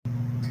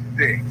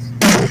Things.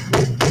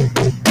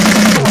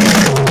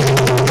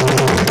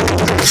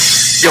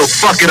 Yo,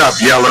 fuck it up,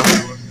 Yellow.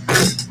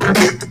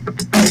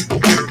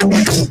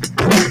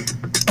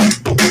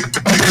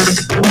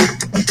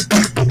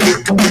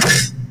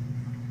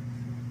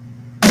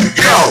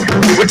 Yo,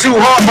 we're two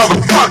hard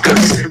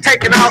motherfuckers,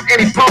 taking out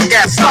any punk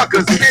ass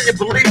suckers. Can you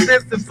believe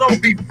this? If so,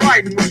 be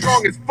frightened. We're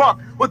strong as fuck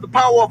with the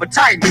power of a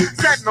titan,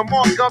 setting a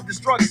mark of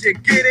destruction.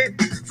 Get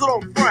it? So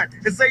don't front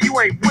and say you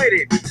ain't with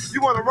it. You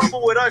wanna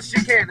rumble with us,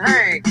 you can't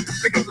hang,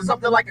 because it's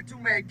something like a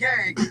two-man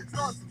gang.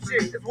 Start some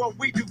shit is what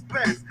we do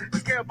best.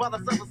 Scare about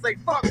ourselves and say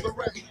fuck the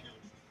rest.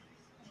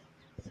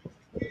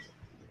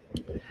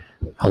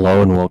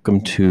 Hello and welcome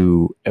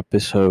to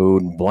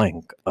episode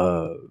blank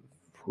of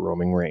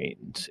Roaming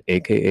Reigns,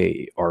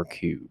 aka R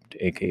Cubed,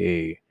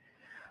 aka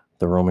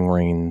the Roaming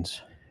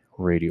Reigns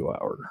Radio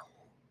Hour.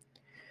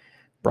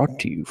 Brought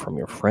to you from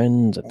your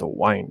friends at the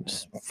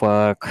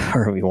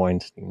Harvey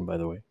Weinstein, by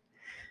the way.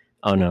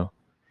 Oh no,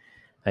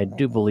 I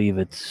do believe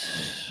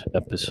it's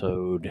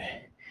episode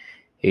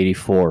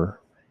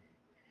 84.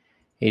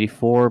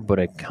 84, but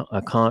I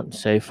can't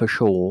say for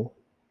sure.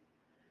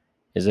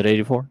 Is it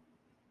 84?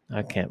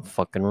 I can't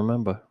fucking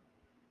remember.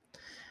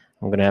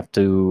 I'm going to have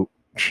to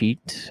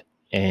cheat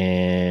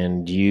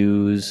and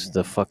use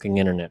the fucking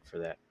internet for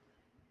that.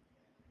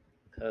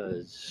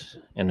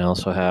 And I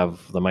also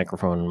have the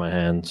microphone in my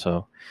hand, so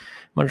I'm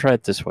going to try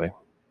it this way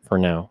for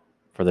now,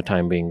 for the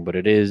time being. But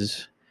it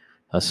is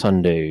a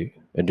Sunday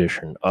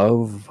edition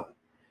of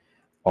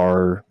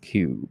R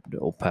Cubed,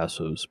 El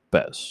Paso's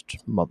best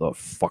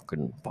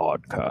motherfucking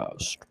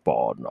podcast.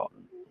 Bar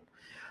none.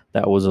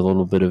 That was a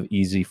little bit of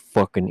easy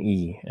fucking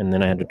E. And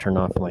then I had to turn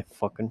off my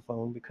fucking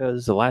phone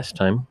because the last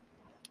time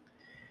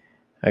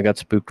I got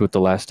spooked with the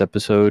last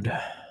episode.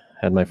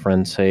 Had my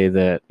friend say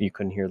that you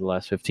couldn't hear the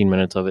last 15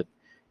 minutes of it.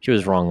 She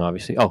was wrong,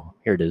 obviously. Oh,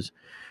 here it is.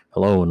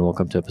 Hello and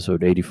welcome to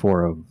episode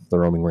 84 of the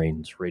Roaming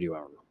Reigns Radio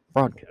Hour.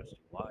 Broadcasting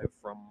live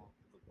from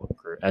the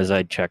bunker as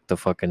I check the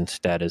fucking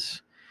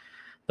status,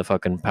 the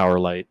fucking power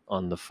light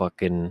on the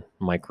fucking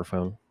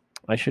microphone.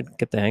 I should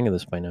get the hang of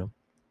this by now.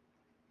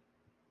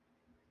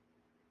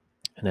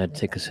 And I had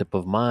to take a sip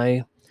of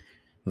my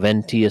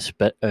Venti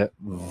Espresso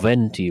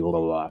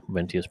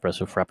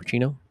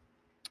Frappuccino.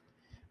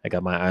 I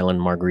got my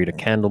island margarita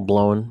candle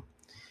blowing.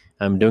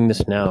 I'm doing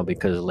this now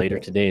because later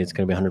today it's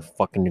going to be 100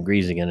 fucking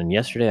degrees again. And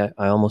yesterday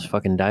I almost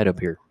fucking died up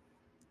here.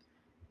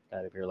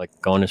 Like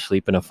going to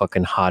sleep in a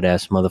fucking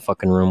hot-ass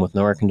motherfucking room with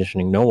no air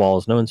conditioning, no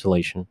walls, no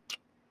insulation.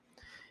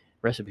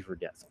 Recipe for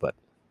death, but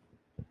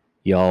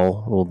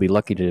y'all will be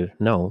lucky to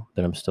know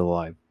that I'm still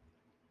alive.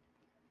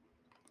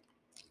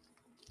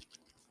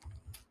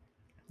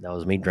 That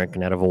was me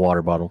drinking out of a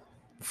water bottle.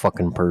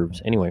 Fucking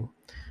pervs. Anyway,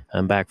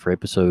 I'm back for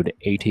episode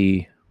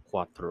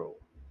 84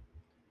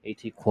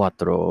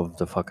 of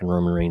the fucking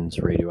Roman Reigns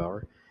Radio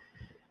Hour.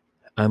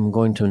 I'm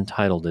going to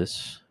entitle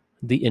this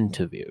The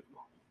Interview.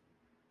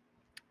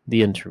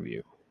 The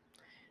Interview.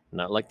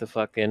 Not like the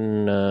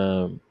fucking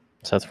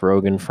Seth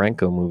Rogen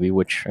Franco movie,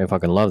 which I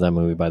fucking love that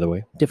movie, by the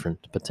way.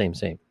 Different, but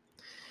same.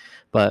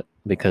 But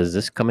because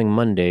this coming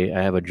Monday,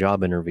 I have a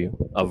job interview,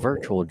 a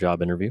virtual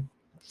job interview.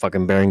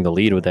 Fucking bearing the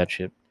lead with that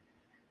shit.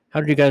 How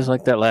did you guys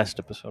like that last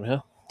episode,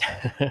 huh?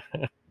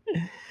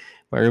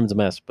 My room's a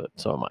mess, but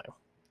so am I.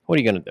 What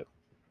are you gonna do?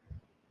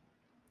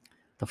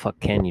 The fuck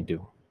can you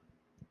do?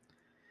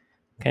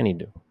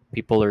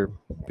 People are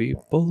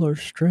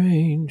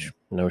strange.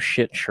 No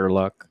shit,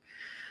 Sherlock.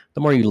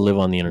 The more you live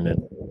on the internet,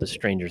 the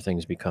stranger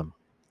things become.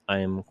 I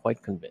am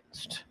quite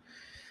convinced.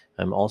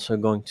 I'm also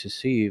going to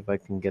see if I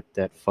can get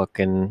that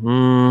fucking...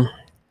 I'm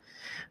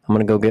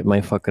gonna go get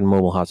my fucking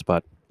mobile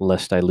hotspot,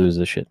 lest I lose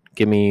this shit.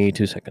 Give me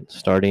 2 seconds.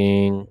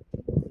 Starting...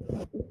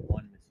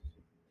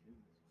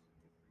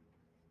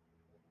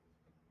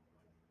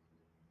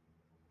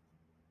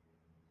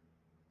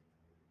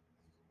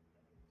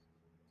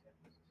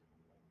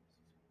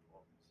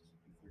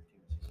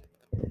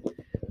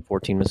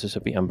 14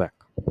 Mississippi, I'm back.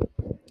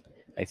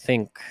 I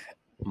think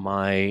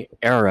my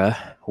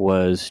era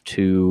was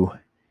to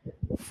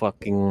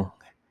fucking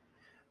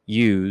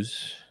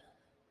use...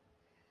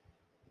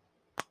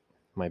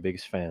 My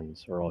biggest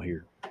fans are all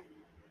here.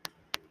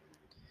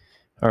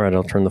 Alright,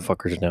 I'll turn the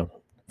fuckers down.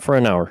 For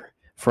an hour.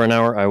 For an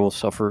hour, I will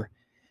suffer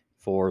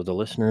for the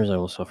listeners. I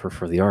will suffer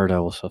for the art. I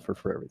will suffer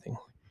for everything.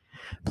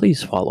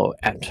 Please follow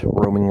at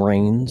Roaming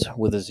Reigns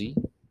with a Z,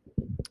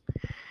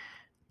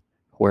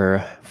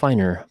 where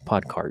finer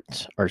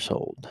podcards are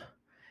sold.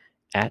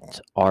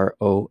 At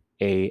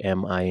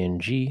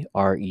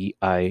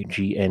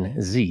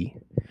ROAMINGREIGNZ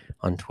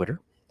on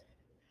Twitter.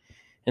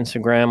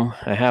 Instagram,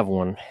 I have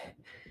one.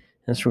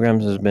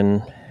 Instagram has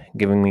been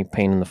giving me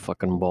pain in the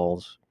fucking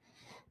balls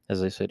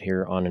as I sit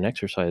here on an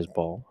exercise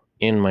ball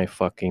in my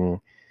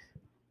fucking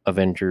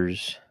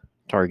Avengers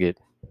Target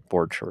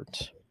board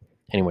shorts.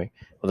 Anyway,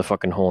 with a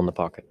fucking hole in the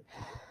pocket.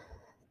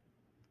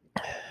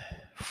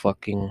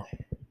 Fucking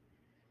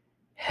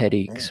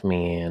headaches,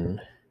 man.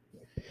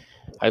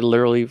 I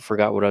literally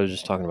forgot what I was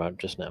just talking about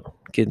just now.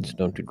 Kids,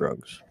 don't do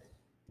drugs.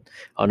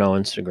 Oh no,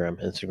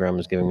 Instagram. Instagram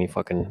is giving me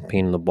fucking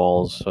pain in the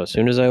balls. So as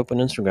soon as I open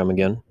Instagram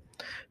again,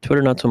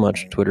 Twitter not so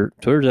much.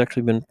 Twitter's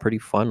actually been pretty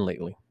fun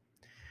lately.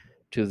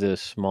 To the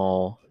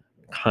small,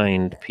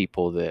 kind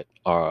people that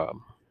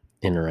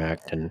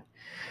interact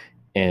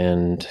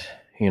and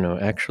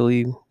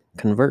actually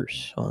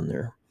converse on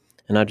there,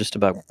 and not just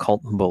about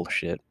cult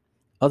bullshit,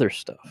 other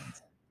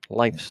stuff,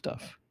 life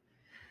stuff.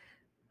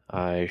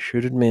 I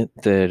should admit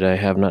that I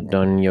have not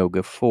done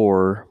yoga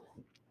for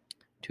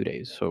 2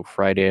 days. So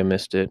Friday I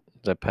missed it.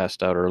 I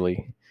passed out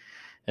early.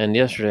 And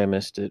yesterday I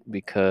missed it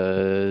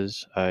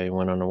because I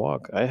went on a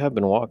walk. I have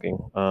been walking.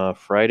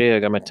 Friday I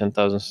got my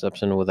 10,000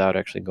 steps in without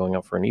actually going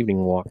out for an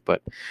evening walk.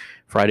 But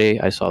Friday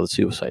I saw the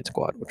Suicide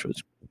Squad, which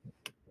was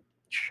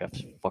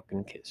chef's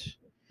fucking kiss.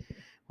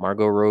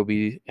 Margot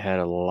Robbie had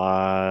a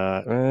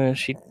lot.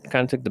 She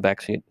kind of took the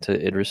backseat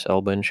to Idris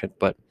Elba and shit.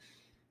 But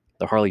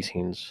the Harley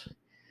scenes,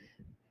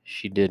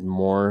 she did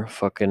more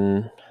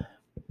fucking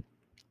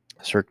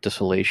Cirque du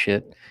Soleil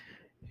shit.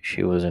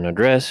 She was in a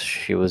dress.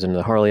 She was in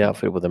the Harley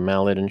outfit with a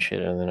mallet and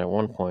shit. And then at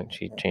one point,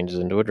 she changes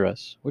into a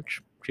dress,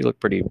 which she looked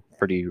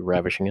pretty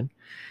ravishing in.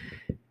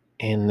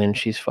 And then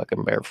she's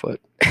fucking barefoot.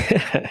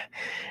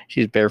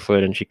 She's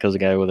barefoot and she kills a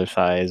guy with her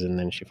thighs. And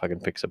then she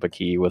fucking picks up a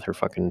key with her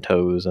fucking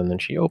toes. And then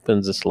she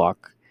opens this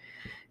lock.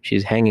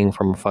 She's hanging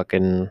from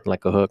fucking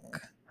like a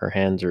hook. Her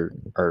hands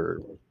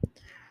are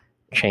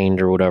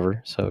chained or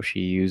whatever. So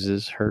she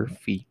uses her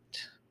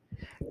feet,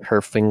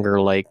 her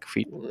finger-like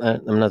feet.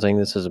 I'm not saying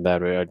this is a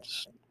bad way.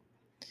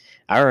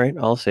 All right,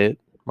 I'll say it.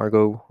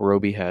 Margot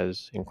Robbie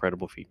has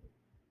incredible feet.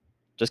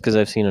 Just because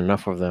I've seen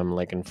enough of them,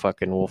 like in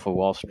fucking Wolf of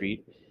Wall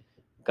Street,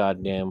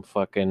 goddamn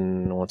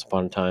fucking Once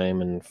Upon a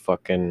Time, and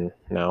fucking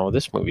now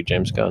this movie,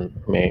 James Gunn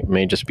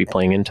may just be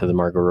playing into the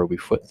Margot Robbie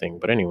foot thing.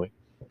 But anyway,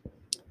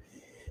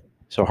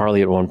 so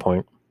Harley at one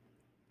point.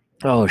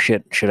 Oh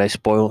shit! Should I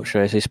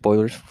say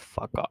spoilers?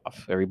 Fuck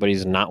off!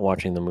 Everybody's not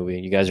watching the movie.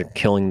 You guys are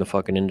killing the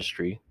fucking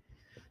industry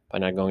by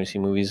not going to see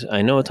movies.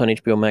 I know it's on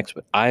HBO Max,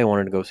 but I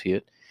wanted to go see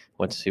it.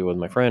 Went to see it with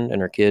my friend and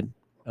her kid.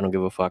 I don't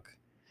give a fuck.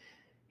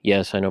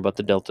 Yes, I know about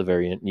the Delta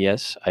variant.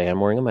 Yes, I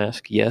am wearing a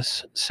mask.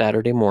 Yes,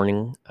 Saturday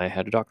morning, I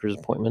had a doctor's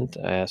appointment.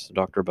 I asked the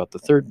doctor about the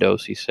third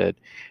dose. He said,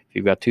 if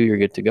you've got 2, you're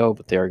good to go,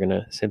 but they are going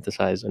to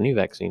synthesize a new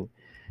vaccine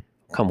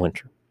come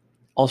winter.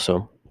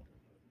 Also,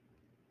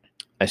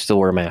 I still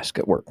wear a mask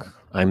at work.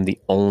 I'm the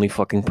only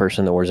fucking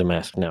person that wears a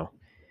mask now.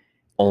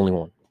 Only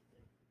one.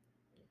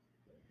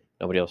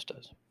 Nobody else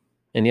does.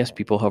 And yes,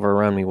 people hover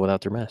around me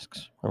without their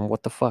masks. And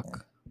what the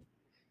fuck?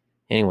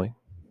 Anyway.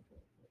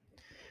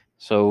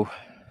 So,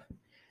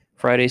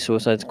 Friday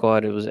Suicide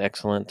Squad, it was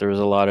excellent. There was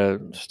a lot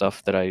of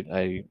stuff that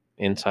I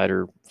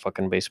insider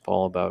fucking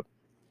baseball about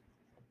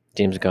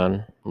James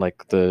Gunn,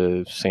 like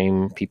the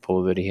same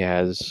people that he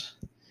has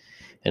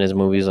in his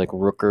movies, like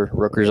Rooker.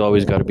 Rooker's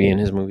always got to be in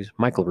his movies.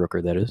 Michael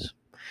Rooker, that is.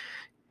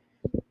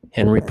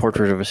 Henry,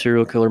 Portrait of a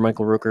Serial Killer,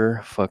 Michael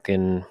Rooker.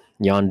 Fucking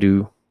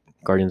Yondu,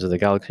 Guardians of the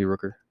Galaxy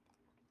Rooker.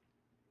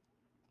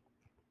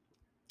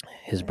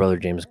 His brother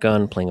James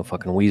Gunn playing a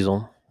fucking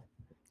weasel.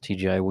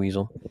 CGI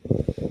weasel.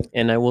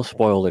 And I will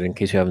spoil it in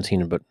case you haven't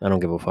seen it, but I don't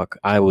give a fuck.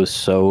 I was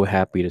so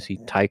happy to see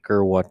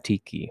Taika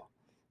Waititi.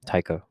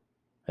 Taika.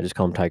 I just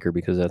call him Taika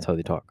because that's how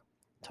they talk.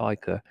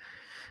 Taika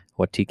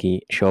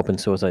Waititi show up in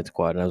Suicide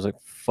Squad, and I was like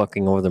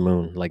fucking over the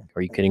moon. Like,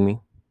 are you kidding me?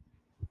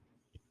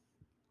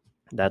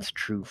 That's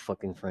true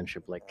fucking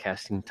friendship. Like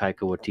casting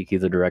Taika Waititi,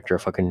 the director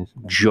of fucking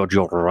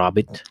Jojo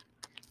Rabbit.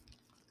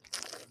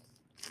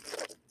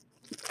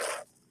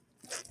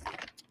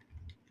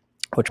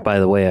 Which, by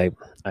the way,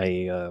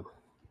 I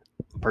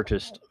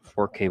purchased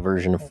 4K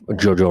version of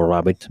Jojo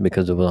Rabbit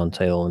because it was on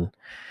sale, and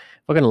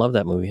fucking love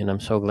that movie, and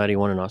I'm so glad he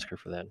won an Oscar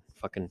for that.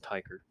 Fucking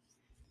Taika.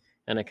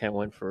 And I can't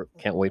wait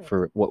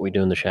for What We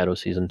Do in the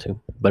Shadows season 2.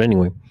 But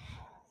anyway,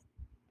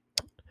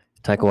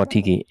 Taika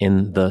Waititi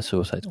in the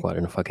Suicide Squad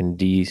in a fucking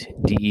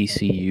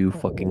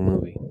DECU fucking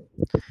movie,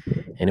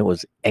 and it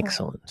was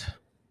excellent.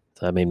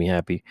 So that made me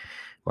happy.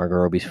 Margot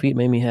Robbie's feet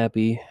made me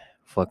happy.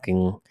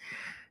 Fucking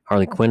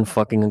Harley Quinn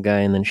fucking a guy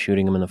and then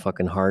shooting him in the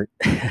fucking heart.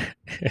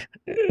 That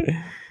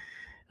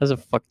was a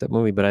fucked up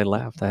movie, but I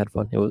laughed. I had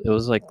fun. It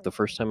was like the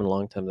first time in a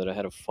long time that I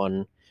had a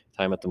fun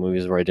time at the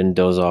movies where I didn't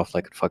doze off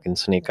like fucking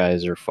Snake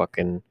Eyes or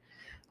fucking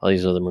all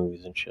these other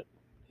movies and shit.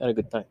 I had a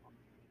good time.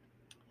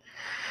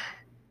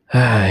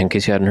 In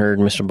case you hadn't heard,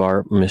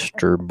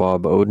 Mr.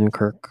 Bob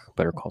Odenkirk,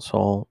 Better Call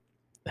Saul,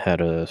 had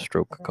a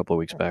stroke a couple of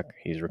weeks back.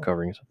 He's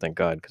recovering, so thank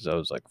God, because I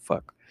was like,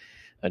 fuck.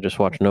 I just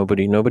watched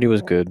Nobody. Nobody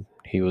was good.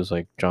 He was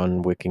like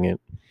John Wicking it.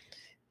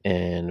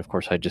 And of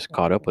course, I just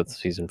caught up with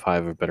season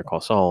 5 of Better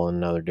Call Saul, and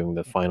now they're doing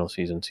the final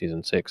season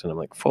 6, and I'm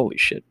like, holy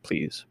shit,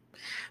 please.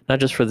 Not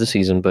just for the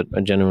season, but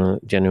I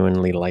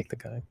genuinely like the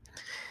guy.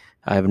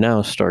 I have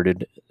now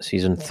started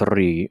season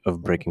 3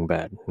 of Breaking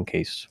Bad, in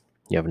case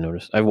you haven't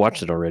noticed. I've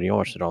watched it already. I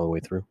watched it all the way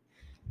through.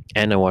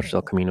 And I watched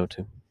El Camino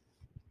too.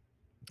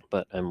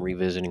 But I'm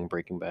revisiting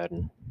Breaking Bad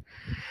and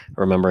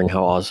remembering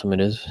how awesome it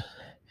is.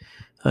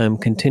 I'm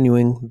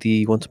continuing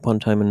the Once Upon a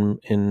Time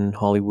in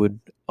Hollywood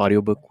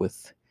audiobook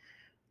with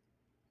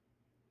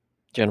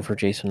Jennifer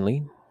Jason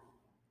Leigh.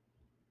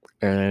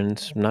 and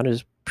it's not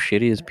as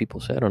shitty as people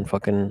said on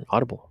fucking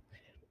Audible.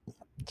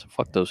 So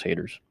fuck those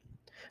haters.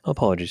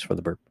 Apologies for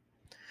the burp.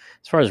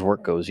 As far as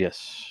work goes,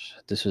 yes,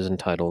 this is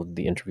entitled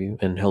The Interview,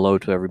 and hello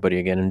to everybody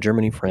again in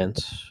Germany,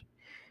 France,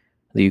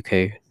 the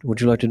UK.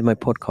 Would you like to do my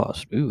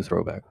podcast? Ooh,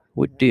 throwback.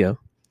 What dear?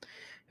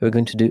 We're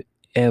going to do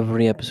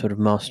every episode of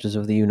Masters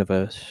of the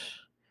Universe,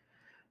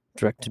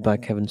 directed by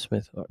Kevin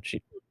Smith. Oh,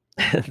 shit.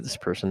 This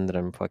person that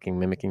I'm fucking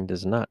mimicking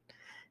does not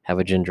have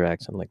a ginger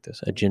accent like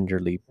this, a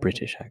gingerly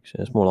British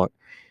accent. It's more like,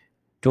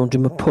 do you want to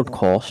do my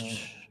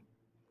podcast?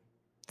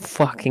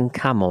 Fucking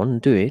come on,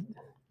 do it.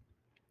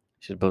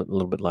 She's a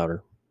little bit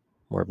louder,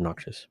 more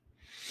obnoxious.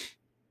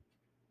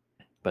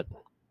 But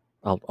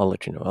I'll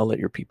let you know. I'll let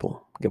your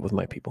people get with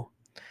my people.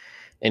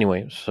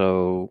 Anyway,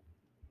 so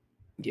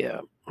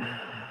yeah.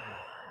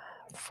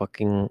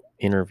 Fucking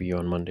interview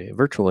on Monday, a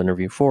virtual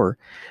interview for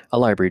a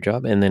library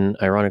job, and then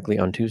ironically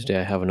on Tuesday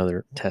I have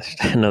another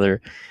test,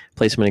 another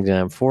placement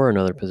exam for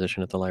another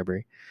position at the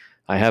library.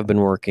 I have been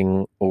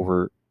working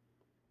over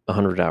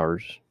 100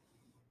 hours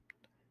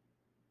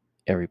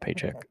every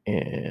paycheck,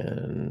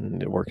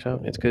 and it works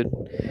out. It's good.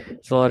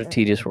 It's a lot of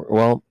tedious work.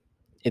 Well,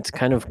 it's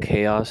kind of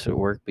chaos at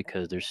work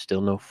because there's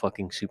still no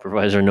fucking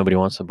supervisor. Nobody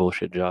wants a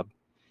bullshit job.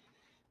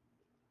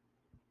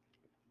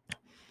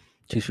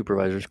 2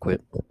 supervisors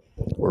quit.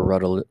 We're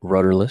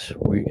rudderless.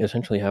 We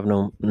essentially have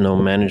no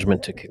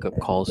management to kick up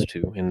calls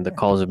to, and the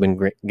calls have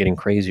been getting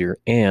crazier.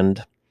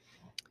 And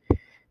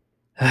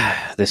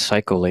this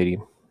psycho lady,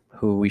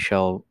 who we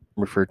shall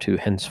refer to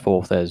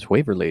henceforth as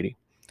Waiver Lady,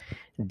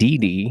 Dee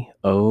Dee,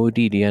 oh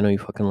Dee Dee, I know you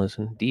fucking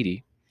listen, Dee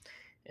Dee,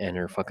 and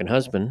her fucking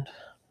husband,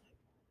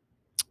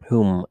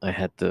 whom I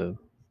had the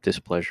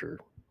displeasure,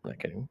 not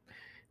kidding,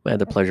 I had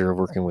the pleasure of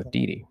working with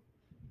Dee Dee.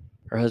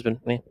 Her husband,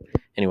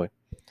 anyway,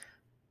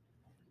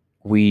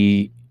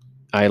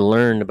 I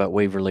learned about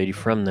Waiver Lady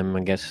from them.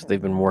 I guess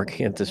they've been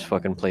working at this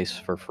fucking place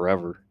for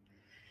forever.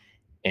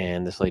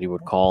 And this lady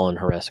would call and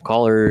harass the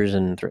callers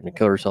and threaten to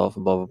kill herself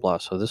and blah, blah, blah.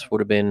 So this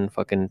would have been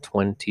fucking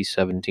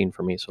 2017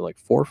 for me. So like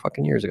 4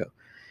 fucking years ago.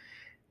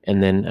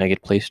 And then I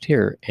get placed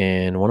here.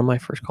 And one of my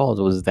first calls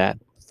was that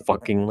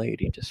fucking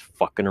lady just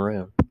fucking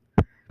around.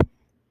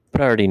 But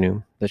I already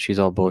knew that she's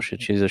all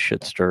bullshit. She's a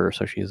shit stirrer.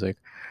 So she's like,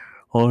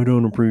 I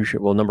don't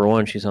appreciate. Well, number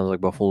one, she sounds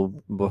like Buffalo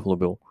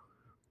Bill.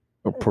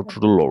 Put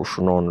the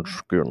lotion on its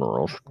skin or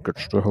else it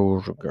gets the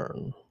hose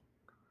again.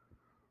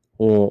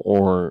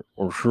 Or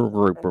you're a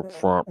great big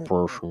fat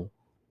person.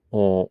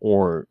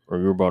 Or are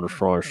you about a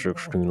size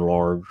 16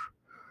 large?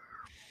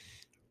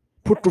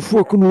 Put the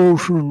fucking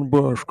lotion in the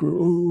basket.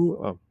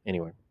 Oh.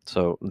 Anyway,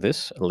 so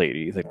this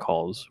lady that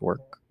calls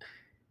work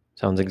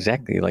sounds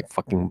exactly like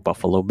fucking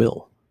Buffalo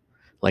Bill.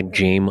 Like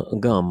James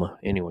Gum.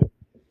 Anyway.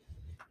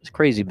 This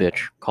crazy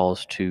bitch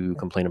calls to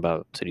complain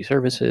about city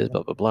services,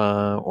 blah, blah,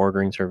 blah,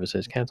 ordering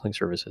services, canceling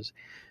services.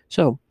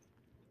 So,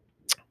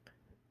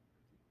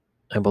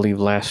 I believe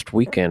last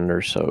weekend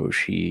or so,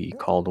 she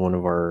called one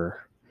of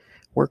our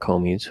work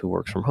homies who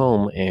works from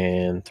home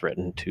and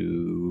threatened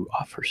to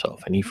off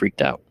herself, and he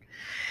freaked out.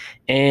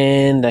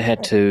 And I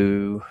had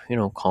to,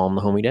 calm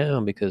the homie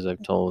down because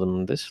I've told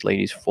him this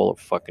lady's full of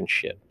fucking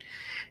shit.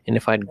 And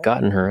if I'd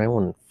gotten her, I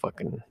wouldn't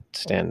fucking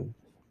put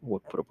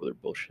up with her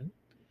bullshit.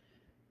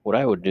 What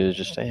I would do is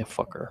just say,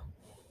 fuck her.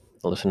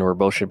 Listen to her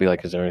bullshit, be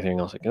like, is there anything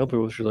else I can help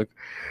you with? She's like,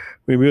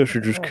 maybe I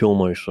should just kill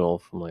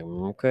myself. I'm like,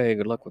 okay,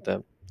 good luck with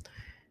that.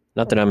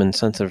 Not that I'm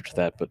insensitive to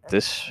that, but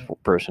this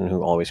person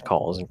who always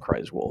calls and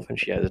cries wolf, and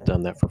she hasn't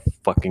done that for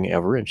fucking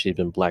ever, and she's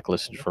been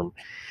blacklisted from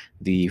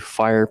the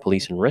fire,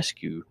 police, and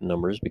rescue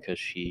numbers because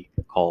she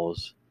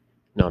calls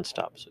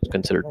nonstop. So it's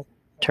considered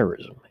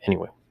terrorism,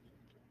 anyway,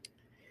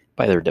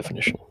 by their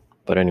definition.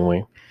 But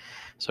anyway,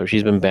 so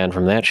she's been banned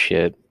from that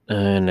shit,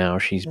 and now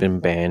she's been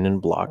banned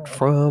and blocked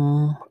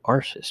from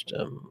our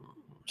system.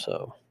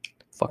 So,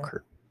 fuck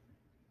her.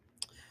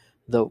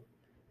 Though,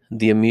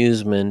 the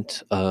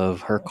amusement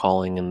of her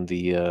calling and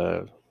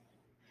the,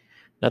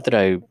 not that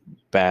I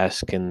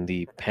bask in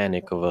the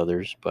panic of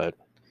others, but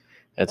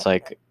it's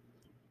like,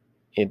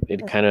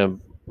 it kind of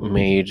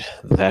made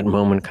that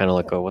moment kind of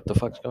like, oh, what the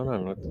fuck's going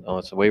on? Oh,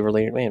 it's a Waiver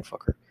Lady, man,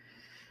 fuck her.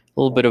 A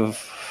little bit of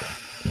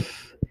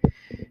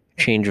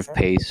change of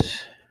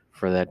pace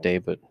for that day,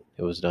 but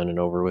it was done and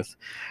over with.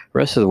 The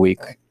rest of the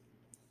week,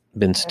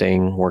 been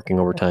staying, working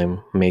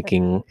overtime,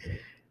 making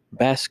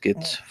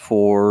baskets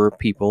for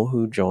people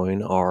who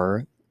join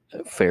our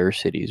Fair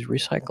Cities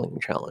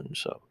Recycling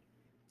Challenge. So,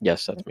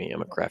 yes, that's me.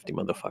 I'm a crafty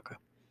motherfucker.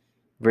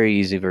 Very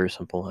easy, very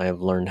simple. I have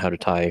learned how to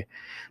tie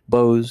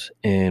bows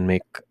and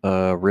make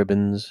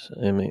ribbons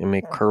and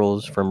make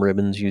curls from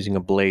ribbons using a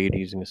blade,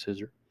 using a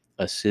scissor.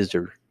 A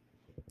scissor,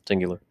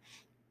 singular.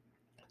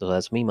 So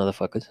that's me,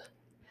 motherfuckers.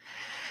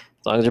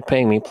 As long as they're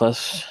paying me,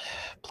 plus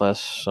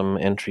some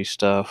entry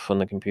stuff on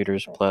the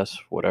computers, plus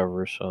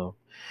whatever. So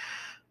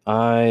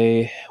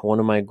one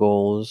of my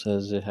goals,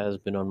 as it has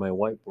been on my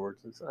whiteboard,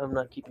 since I'm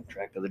not keeping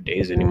track of the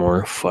days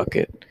anymore, fuck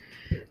it.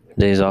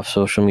 Days off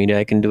social media,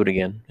 I can do it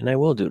again, and I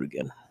will do it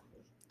again.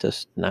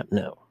 Just not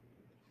now.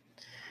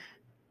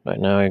 Right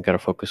now, I gotta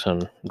focus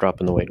on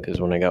dropping the weight because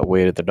when I got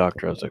weighed at the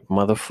doctor, I was like,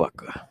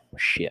 motherfucker,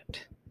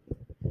 shit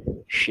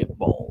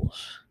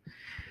balls.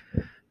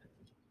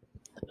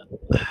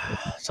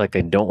 It's like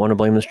I don't want to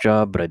blame this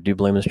job, but I do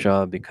blame this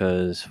job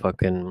because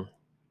fucking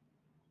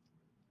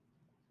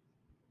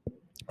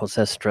what's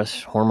that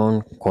stress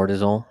hormone?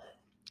 Cortisol?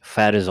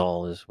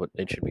 Fatisol is what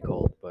it should be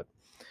called, but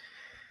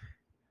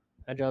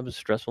that job is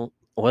stressful.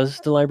 Was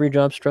the library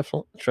job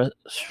stressful?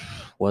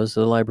 Was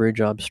the library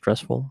job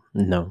stressful?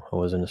 No, it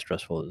wasn't as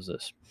stressful as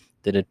this.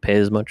 Did it pay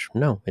as much?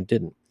 No, it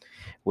didn't.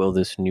 Will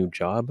this new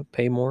job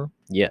pay more?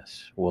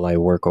 Yes. Will I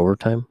work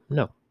overtime?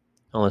 No,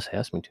 unless they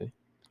ask me to.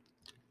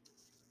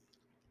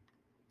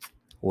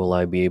 Will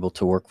I be able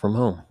to work from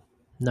home?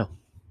 No.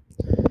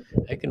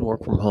 I can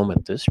work from home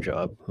at this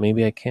job.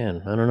 Maybe I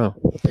can. I don't know.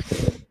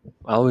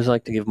 I always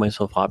like to give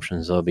myself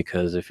options though,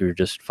 because if you're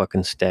just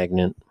fucking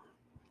stagnant,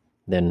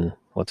 then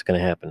what's going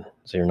to happen?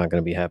 So you're not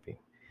going to be happy.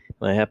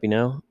 Am I happy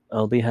now?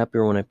 I'll be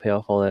happier when I pay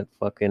off all that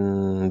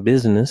fucking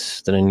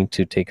business that I need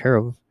to take care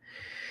of.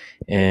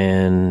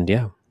 And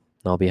yeah,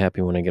 I'll be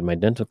happy when I get my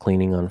dental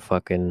cleaning on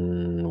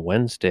fucking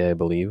Wednesday, I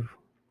believe.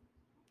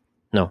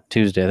 No,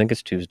 Tuesday. I think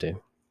it's Tuesday.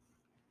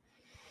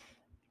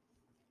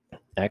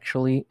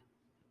 Actually,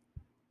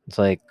 it's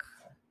like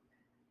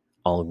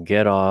I'll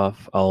get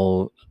off.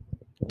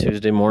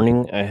 Tuesday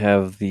morning, I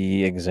have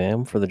the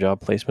exam for the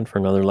job placement for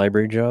another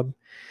library job.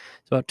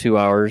 It's about 2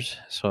 hours,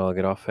 so I'll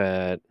get off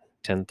at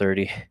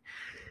 10:30,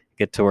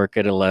 get to work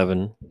at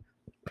 11,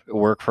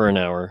 work for an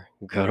hour,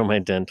 go to my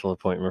dental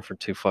appointment for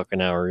 2 fucking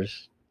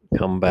hours,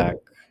 come back,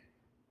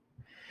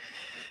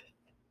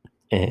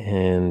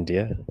 and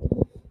yeah,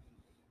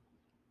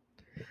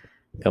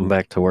 come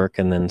back to work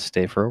and then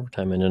stay for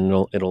overtime, and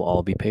then it'll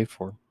all be paid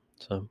for.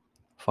 So,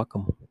 fuck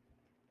them.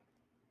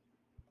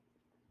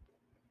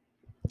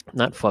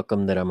 Not fuck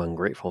them that I'm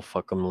ungrateful.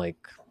 Fuck them like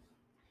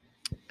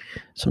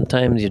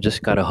sometimes you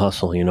just gotta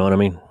hustle. You know what I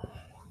mean?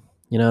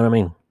 You know what I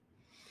mean?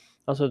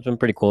 Also, it's been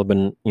pretty cool. I've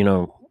been,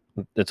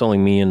 it's only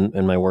me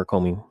and my work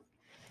homie.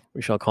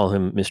 We shall call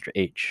him Mr.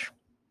 H.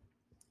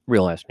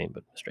 Real last name,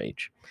 but Mr.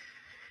 H.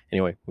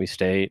 Anyway, we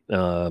stayed.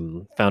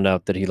 Found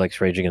out that he likes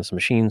Rage Against the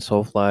Machine,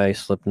 Soulfly,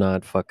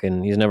 Slipknot.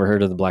 Fucking, he's never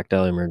heard of the Black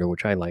Dahlia Murder,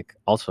 which I like.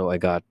 Also, I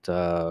got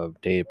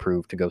day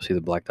approved to go see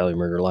the Black Dahlia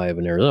Murder live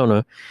in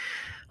Arizona,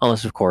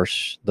 unless of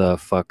course the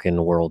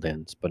fucking world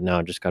ends. But now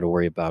I just got to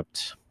worry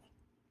about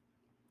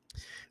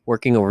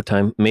working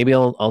overtime. Maybe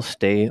I'll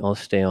stay. I'll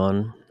stay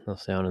on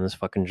in this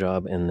fucking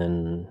job, and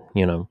then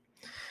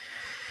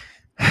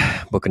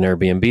book an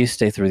Airbnb,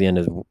 stay through the end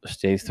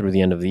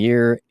of the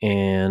year,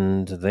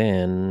 and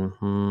then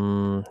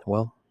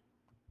well,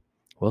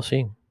 we'll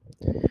see.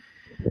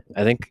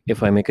 I think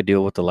if I make a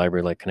deal with the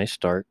library, like, can I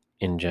start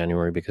in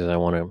January because I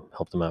want to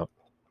help them out?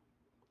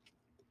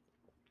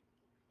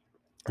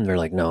 And they're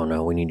like,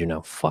 no, we need you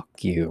now. Fuck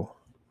you.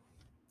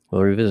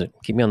 We'll revisit.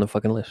 Keep me on the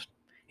fucking list.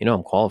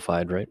 I'm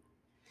qualified, right?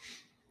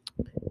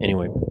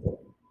 Anyway,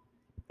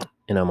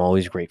 and I'm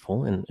always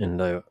grateful,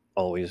 and I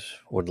always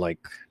would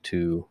like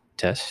to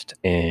test,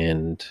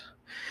 and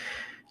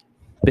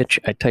bitch,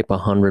 I type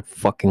 100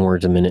 fucking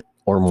words a minute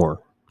or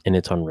more, and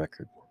it's on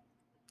record.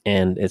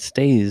 And it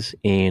stays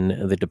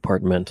in the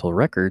departmental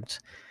records.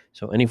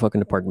 So any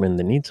fucking department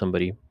that needs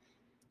somebody,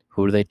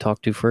 who do they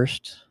talk to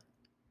first?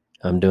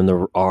 I'm doing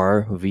the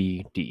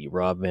RVD,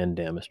 Rob Van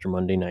Dam, Mr.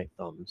 Monday Night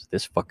Thumbs,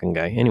 this fucking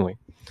guy. Anyway,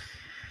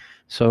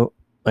 so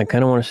I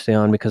kind of want to stay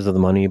on because of the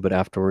money, but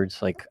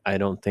afterwards, like, I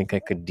don't think I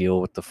could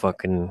deal with the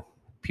fucking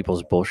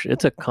people's bullshit.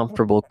 It's a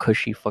comfortable,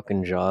 cushy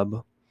fucking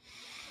job.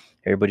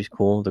 Everybody's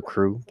cool, the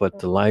crew, but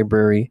the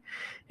library,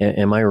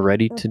 am I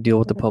ready to deal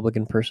with the public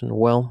in person?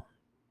 Well,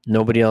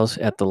 nobody else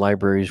at the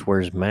libraries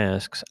wears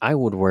masks. I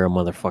would wear a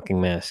motherfucking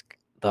mask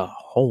the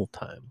whole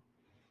time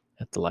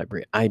at the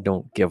library. I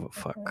don't give a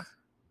fuck.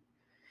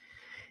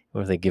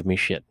 Or if they give me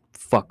shit,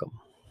 fuck them.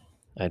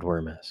 I'd wear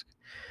a mask.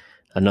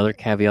 Another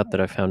caveat that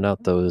I found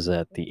out, though, is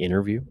that the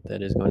interview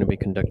that is going to be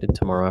conducted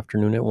tomorrow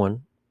afternoon at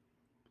 1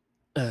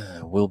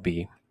 will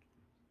be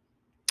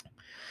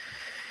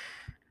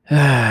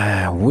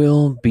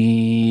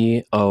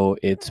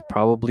it's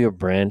probably a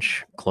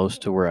branch close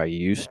to where I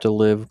used to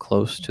live,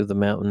 close to the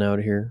mountain out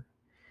here,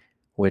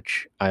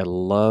 which I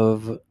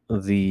love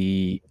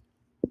the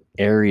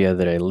area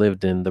that I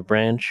lived in. The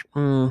branch,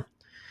 from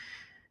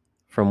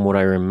what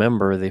I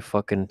remember, they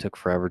fucking took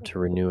forever to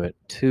renew it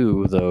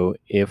too, though.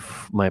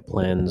 If my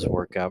plans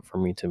work out for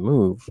me to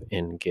move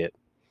and get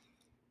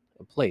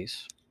a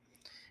place,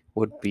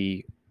 would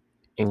be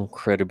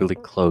incredibly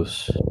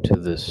close to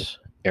this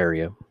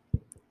area.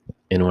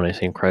 And when I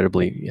say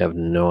incredibly, you have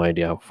no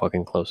idea how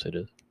fucking close it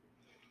is.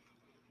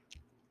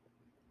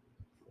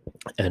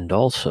 And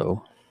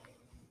also,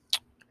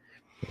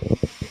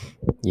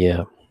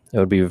 yeah, I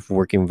would be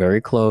working very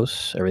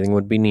close. Everything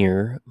would be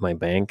near my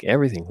bank,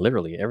 everything,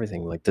 literally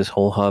everything. Like this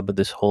whole hub,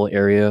 this whole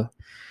area,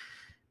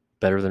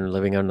 better than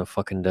living out in the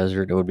fucking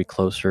desert. It would be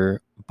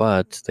closer.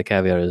 But the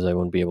caveat is I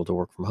wouldn't be able to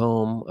work from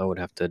home. I would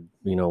have to,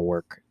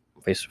 work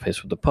face to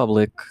face with the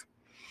public,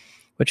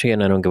 which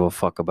again, I don't give a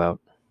fuck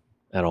about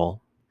at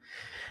all.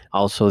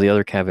 Also, the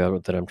other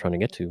caveat that I'm trying to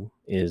get to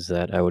is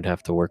that I would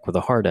have to work with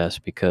a hard ass,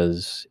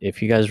 because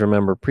if you guys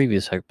remember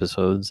previous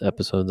episodes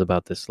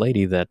about this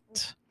lady that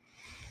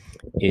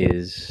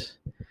is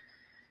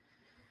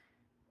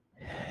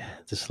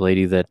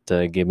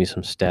gave me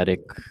some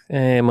static.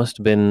 It must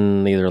have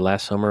been either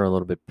last summer or a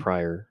little bit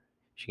prior.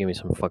 She gave me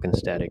some fucking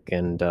static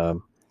and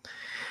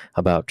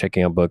about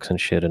checking out books and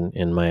shit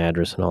and my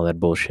address and all that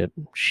bullshit.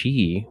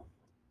 She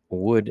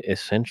would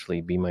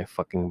essentially be my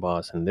fucking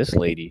boss. And this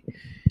lady,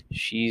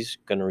 she's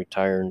gonna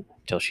retire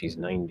until she's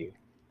 90.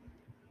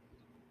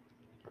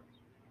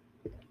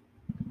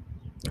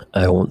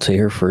 I won't say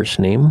her first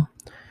name,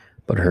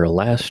 but her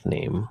last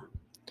name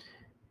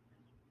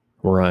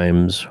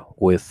rhymes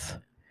with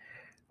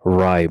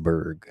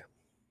Ryberg.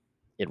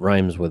 It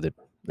rhymes with it.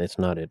 It's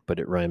not it, but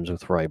it rhymes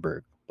with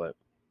Ryberg. But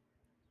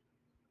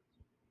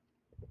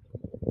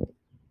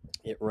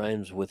it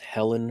rhymes with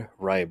Helen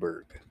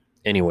Ryberg.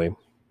 Anyway,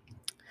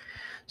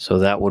 so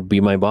that would be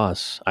my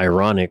boss.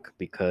 Ironic,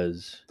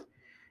 because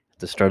at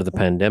the start of the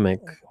pandemic,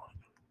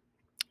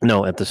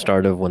 no, at the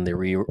start of when they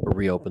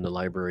reopened the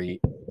library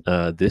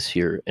this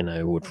year, and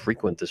I would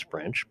frequent this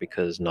branch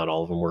because not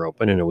all of them were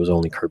open and it was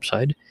only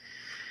curbside.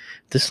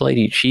 This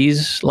lady,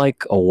 she's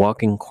like a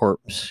walking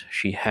corpse.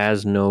 She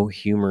has no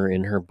humor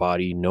in her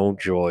body, no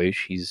joy.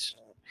 She's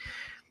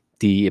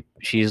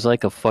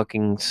like a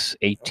fucking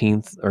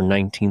 18th or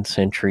 19th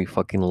century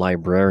fucking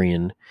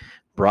librarian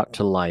brought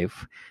to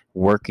life,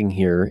 working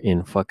here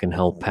in fucking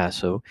El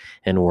Paso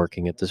and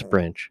working at this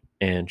branch.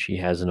 And she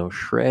has no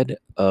shred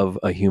of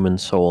a human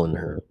soul in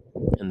her.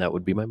 And that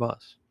would be my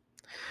boss.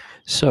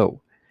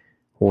 So,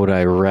 would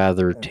I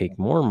rather take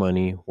more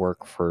money,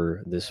 work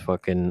for this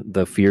fucking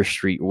the Fear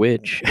Street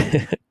Witch,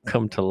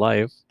 come to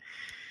life,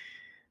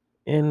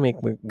 and make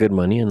good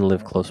money and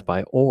live close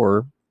by,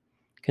 or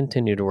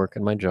continue to work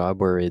at my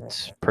job where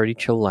it's pretty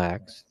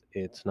chillaxed?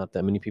 It's not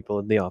that many people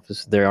at the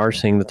office. They are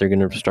saying that they're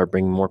going to start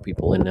bringing more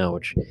people in now,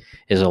 which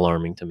is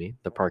alarming to me.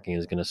 The parking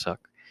is going to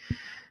suck.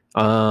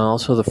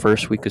 Also, the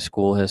first week of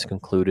school has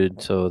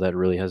concluded, so that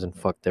really hasn't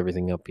fucked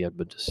everything up yet,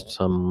 but just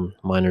some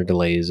minor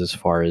delays as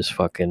far as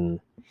fucking,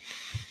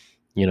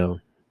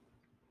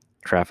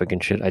 traffic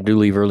and shit. I do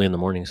leave early in the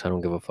morning, so I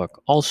don't give a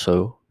fuck.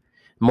 Also,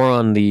 more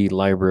on the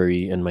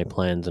library and my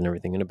plans and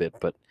everything in a bit,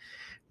 but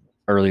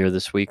earlier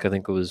this week, I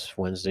think it was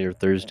Wednesday or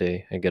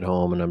Thursday, I get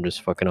home and I'm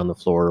just fucking on the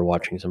floor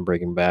watching some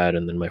Breaking Bad,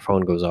 and then my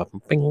phone goes off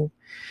and ping,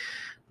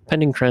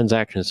 pending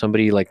transaction.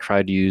 Somebody like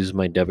tried to use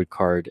my debit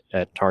card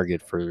at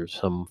Target for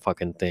some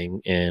fucking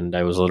thing, and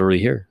I was literally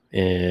here,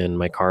 and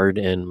my card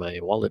and my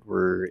wallet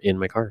were in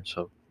my car.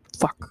 So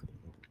fuck.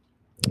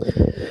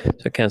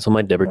 So I cancel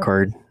my debit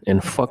card,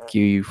 and fuck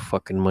you, you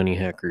fucking money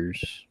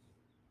hackers.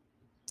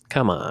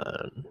 Come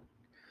on,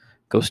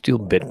 go steal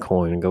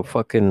Bitcoin, go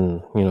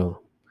fucking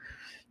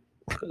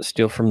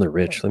steal from the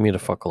rich. Leave me the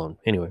fuck alone.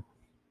 Anyway.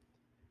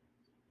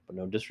 But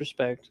no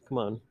disrespect. Come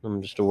on.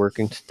 I'm just a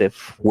working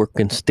stiff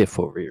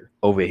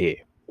over here.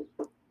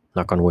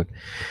 Knock on wood.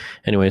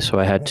 Anyway, so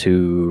I had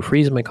to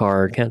freeze my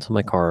card, cancel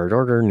my card,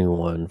 order a new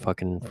one,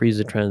 fucking freeze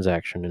the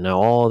transaction. And now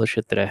all the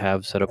shit that I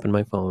have set up in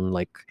my phone,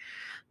 like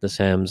the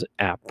Sam's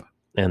app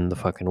and the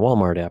fucking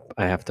Walmart app,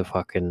 I have to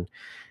fucking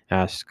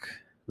ask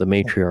the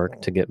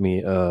matriarch to get me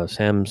a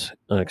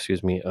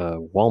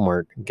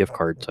Walmart gift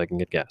card so I can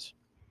get gas.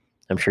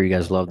 I'm sure you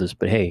guys love this,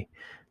 but hey,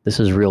 this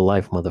is real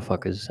life,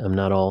 motherfuckers. I'm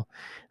not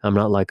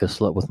like a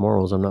slut with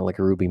morals. I'm not like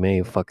a Ruby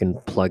May fucking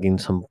plugging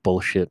some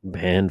bullshit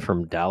band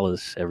from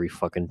Dallas every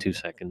fucking 2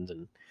 seconds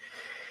and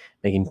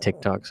making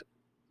TikToks.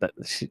 That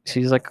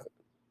she's like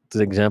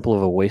the example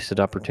of a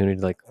wasted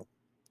opportunity, like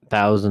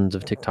thousands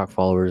of TikTok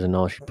followers, and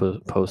all she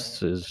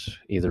posts is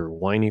either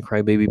whiny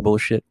crybaby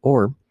bullshit,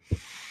 or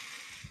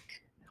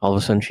all of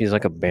a sudden she's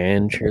like a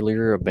band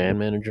cheerleader, a band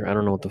manager. I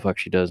don't know what the fuck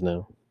she does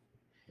now.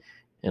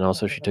 And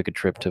also, she took a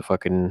trip to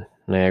fucking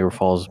Niagara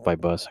Falls by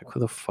bus. Like, who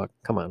the fuck?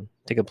 Come on,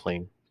 take a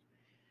plane.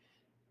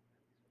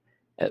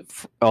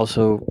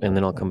 Also, and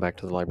then I'll come back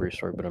to the library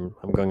story, but I'm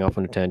going off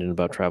on a tangent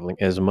about traveling.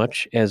 As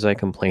much as I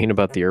complain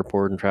about the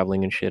airport and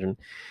traveling and shit, and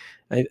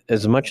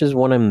as much as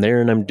when I'm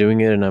there and I'm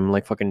doing it and I'm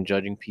like fucking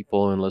judging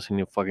people and listening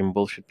to fucking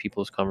bullshit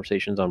people's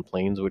conversations on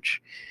planes,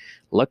 which,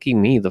 lucky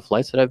me, the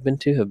flights that I've been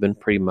to have been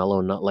pretty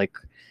mellow, not like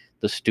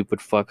the stupid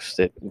fucks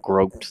that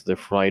groped the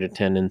flight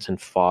attendants and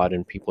fought,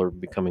 and people are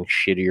becoming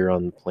shittier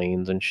on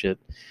planes and shit.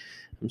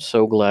 I'm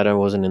so glad I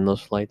wasn't in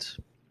those flights,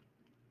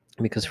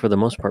 because for the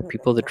most part,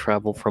 people that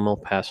travel from El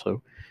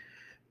Paso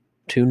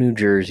to New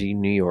Jersey,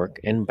 New York,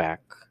 and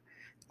back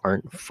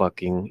aren't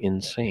fucking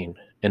insane.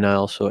 And I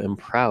also am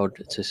proud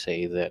to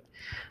say that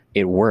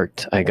it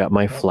worked. I got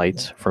my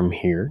flights from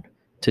here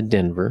to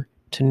Denver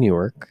to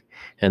Newark,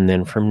 and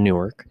then from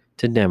Newark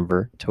to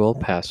Denver to El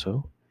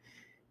Paso.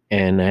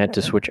 And I had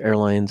to switch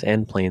airlines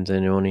and planes,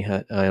 and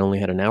I only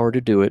had an hour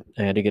to do it.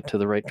 I had to get to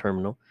the right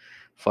terminal,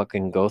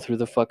 fucking go through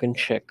the fucking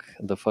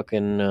the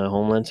fucking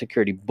Homeland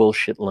Security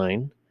bullshit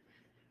line,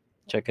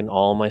 checking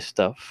all my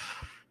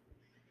stuff,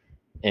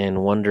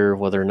 and wonder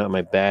whether or not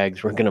my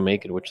bags were gonna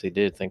make it, which they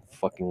did, thank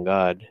fucking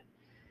God.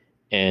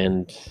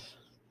 And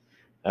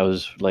I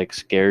was like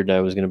scared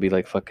I was gonna be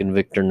like fucking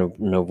Victor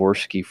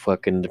Navorsky,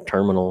 fucking the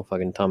terminal,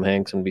 fucking Tom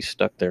Hanks, and be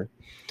stuck there.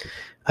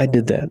 I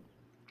did that,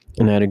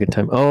 and I had a good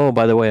time. Oh,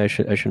 by the way, I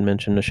should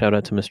mention a shout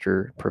out to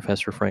Mr.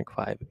 Professor Frank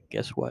Five.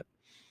 Guess what?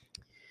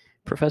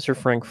 Professor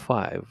Frank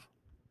Five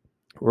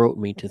wrote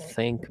me to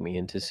thank me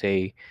and to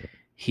say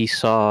he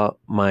saw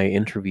my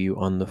interview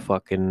on the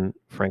fucking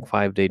Frank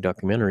 5 Day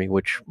documentary,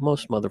 which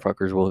most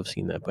motherfuckers will have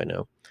seen that by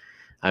now.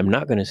 I'm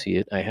not going to see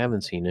it. I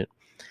haven't seen it.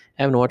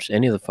 I haven't watched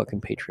any of the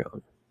fucking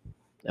Patreon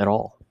at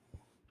all.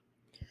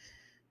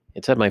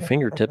 It's at my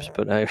fingertips,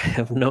 but I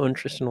have no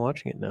interest in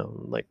watching it now.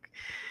 Like,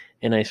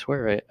 and I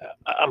swear,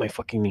 on my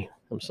fucking knee.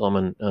 I'm still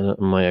on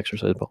my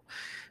exercise ball.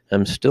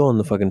 I'm still on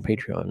the fucking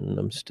Patreon, and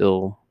I'm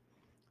still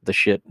the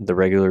shit, the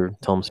regular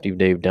Tom Steve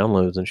Dave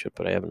downloads and shit,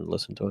 but I haven't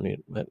listened to any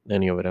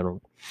of it. I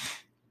don't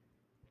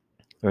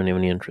have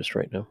any interest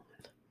right now.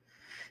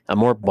 I'm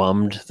more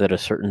bummed that a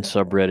certain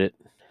subreddit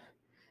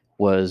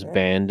was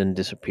banned and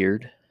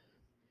disappeared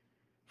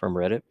from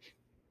Reddit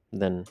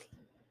than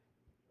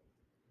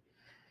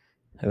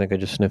I think I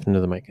just sniffed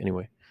into the mic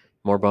anyway.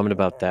 More bummed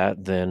about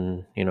that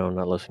than,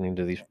 not listening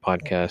to these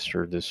podcasts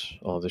or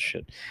all this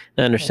shit.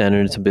 I understand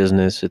it. It's a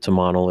business. It's a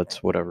model.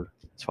 It's whatever.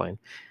 It's fine.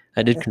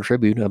 I did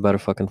contribute about a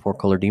fucking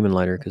 4-color demon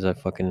lighter because I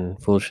fucking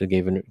foolishly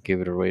gave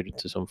it away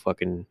to some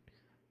fucking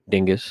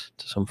dingus,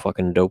 to some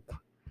fucking dope.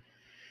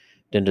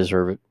 Didn't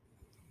deserve it.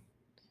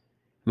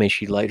 May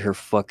she light her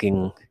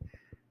fucking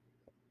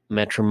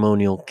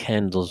matrimonial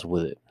candles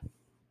with it.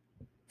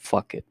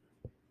 Fuck it.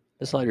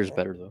 This lighter's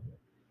better though.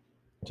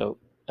 So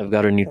I've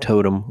got a new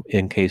totem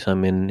in case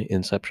I'm in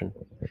Inception.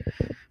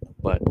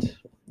 But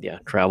yeah,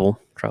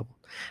 travel.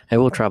 I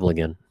will travel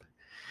again.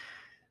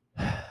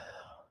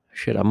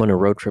 Shit, I'm on a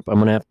road trip. I'm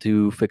gonna have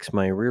to fix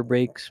my rear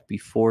brakes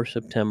before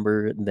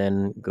September,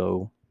 then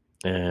go,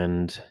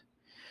 and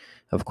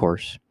of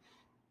course,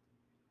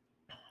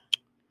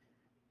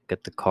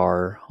 get the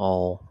car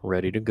all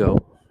ready to go.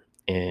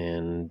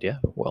 And yeah,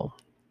 well,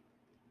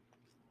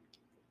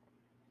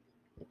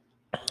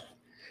 I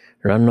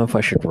don't know if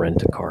I should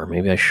rent a car.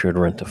 Maybe I should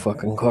rent a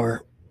fucking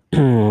car.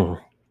 Maybe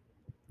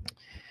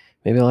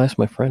I'll ask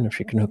my friend if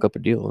she can hook up a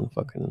deal and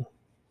fucking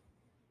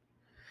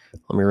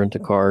let me rent a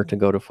car to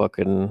go to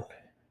fucking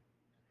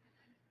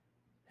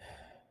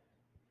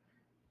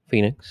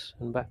Phoenix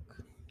and back.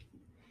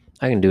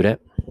 I can do that.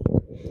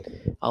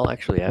 I'll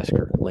actually ask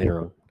her later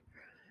on.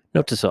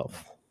 Note to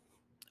self.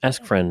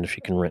 Ask friend if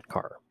she can rent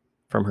car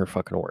from her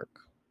fucking work.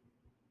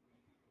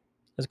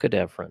 It's good to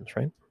have friends,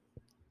 right?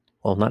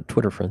 Well, not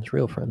Twitter friends,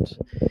 real friends.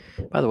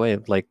 By the way,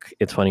 like,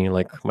 it's funny,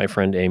 like, my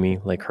friend Amy,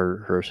 like,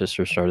 her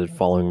sister started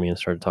following me and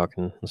started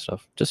talking and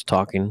stuff. Just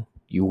talking,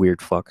 you weird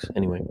fucks.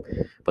 Anyway,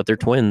 but they're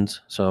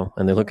twins, so,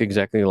 and they look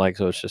exactly alike,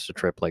 so it's just a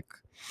trip. Like,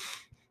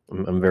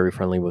 I'm very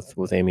friendly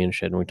with Amy and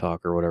shit, and we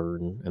talk or whatever.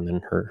 And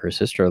then her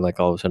sister, like,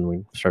 all of a sudden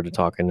we started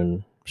talking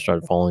and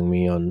started following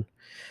me on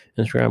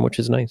Instagram, which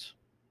is nice.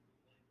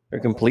 They're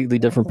completely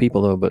different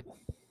people, though, but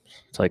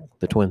it's like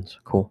the twins.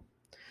 Cool.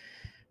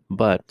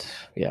 But,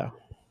 yeah.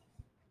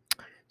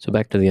 So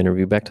back to the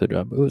interview, back to the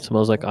job. Ooh, it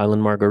smells like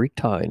Island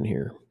Margarita in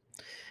here.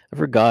 I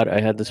forgot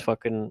I had this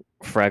fucking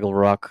Fraggle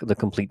Rock, the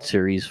complete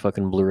series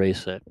fucking Blu-ray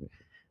set.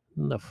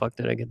 When the fuck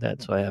did I get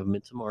that? So I have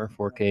Midsommar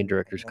 4K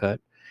Director's Cut,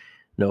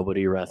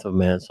 Nobody, Wrath of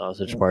Man,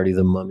 Sausage Party,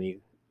 The Mummy,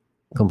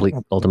 Complete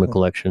Ultimate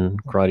Collection,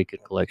 Karate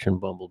Kid Collection,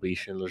 Bumblebee,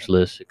 Schindler's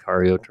List,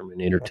 Sicario,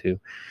 Terminator 2,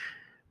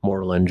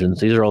 Mortal Engines.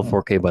 These are all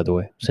 4K, by the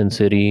way. Sin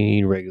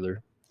City,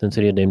 regular. Sin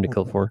City, A Dame to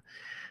Kill For.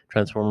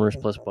 Transformers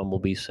plus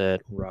Bumblebee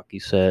set, Rocky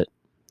set,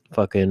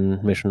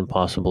 fucking Mission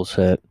Impossible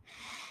set,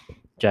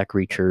 Jack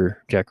Reacher,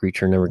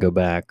 Never Go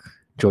Back,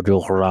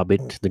 Jojo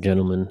Rabbit, The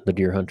Gentleman, The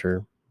Deer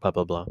Hunter, blah,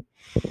 blah, blah.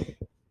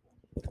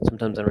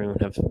 Sometimes I don't even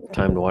have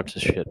time to watch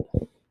this shit.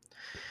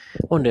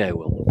 One day I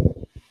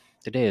will.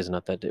 Today is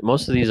not that day.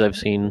 Most of these I've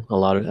seen, a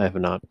lot of I have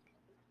not.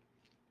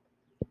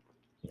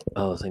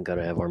 Oh, thank God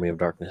I have Army of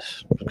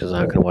Darkness, because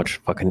I can watch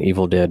fucking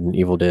Evil Dead and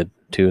Evil Dead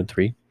 2 and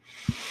 3.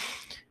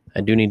 I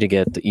do need to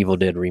get the Evil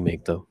Dead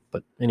remake, though.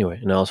 But anyway,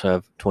 and I also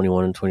have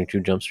 21 and 22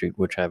 Jump Street,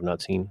 which I have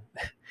not seen.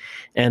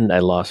 And I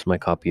lost my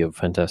copy of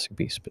Fantastic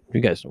Beasts, but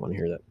you guys don't want to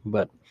hear that.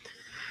 But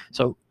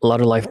so a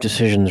lot of life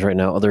decisions right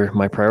now.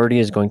 My priority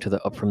is going to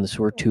the Up From the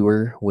Sewer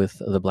tour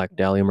with the Black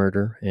Dahlia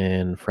murder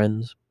and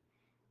friends.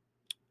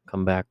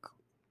 Come back.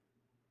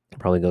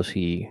 Probably go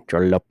see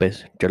George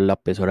Lopez,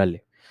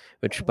 orale.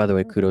 Which, by the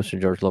way, kudos to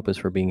George Lopez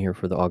for being here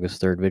for the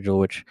August 3rd vigil,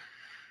 which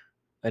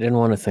I didn't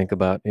want to think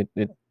about.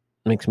 It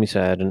makes me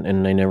sad,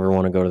 and I never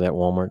want to go to that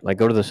Walmart. I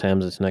go to the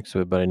Sam's that's next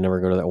to it, but I never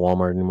go to that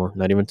Walmart anymore.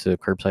 Not even to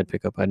curbside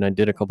pickup. And I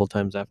did a couple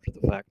times after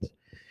the fact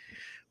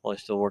while I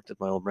still worked at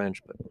my old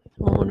branch. But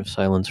a moment of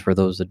silence for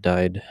those that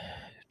died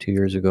 2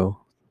 years ago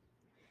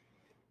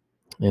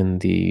in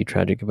the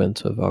tragic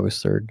events of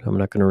August 3rd. I'm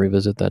not going to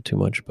revisit that too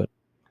much, but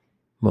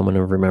moment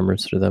of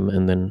remembrance to them,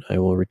 and then I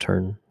will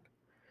return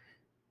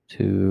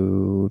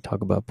to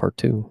talk about part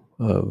 2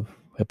 of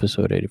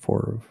episode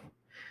 84 of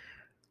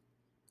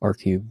R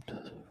Cubed,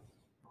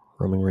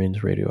 Roaming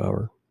Reigns Radio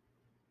Hour.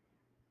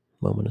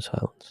 Moment of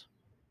silence.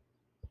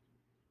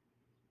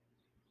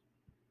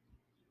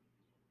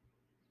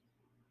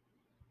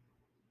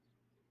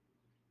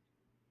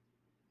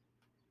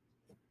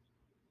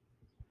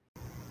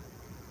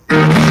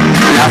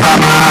 La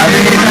fama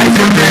de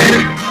traicionar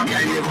ya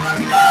llegó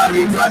hasta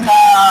Michoacán.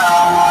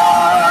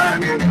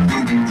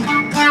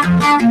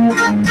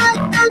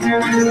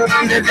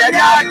 Desde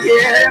allá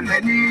quieren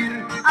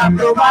venir a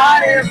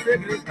probar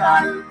este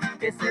cristal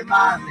que se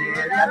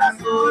mande al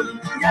azul,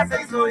 ya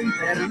se hizo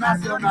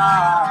internacional.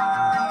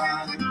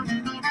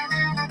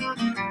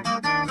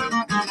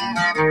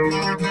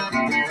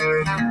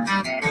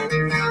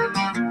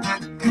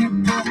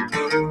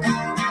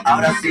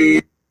 Ahora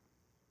sí.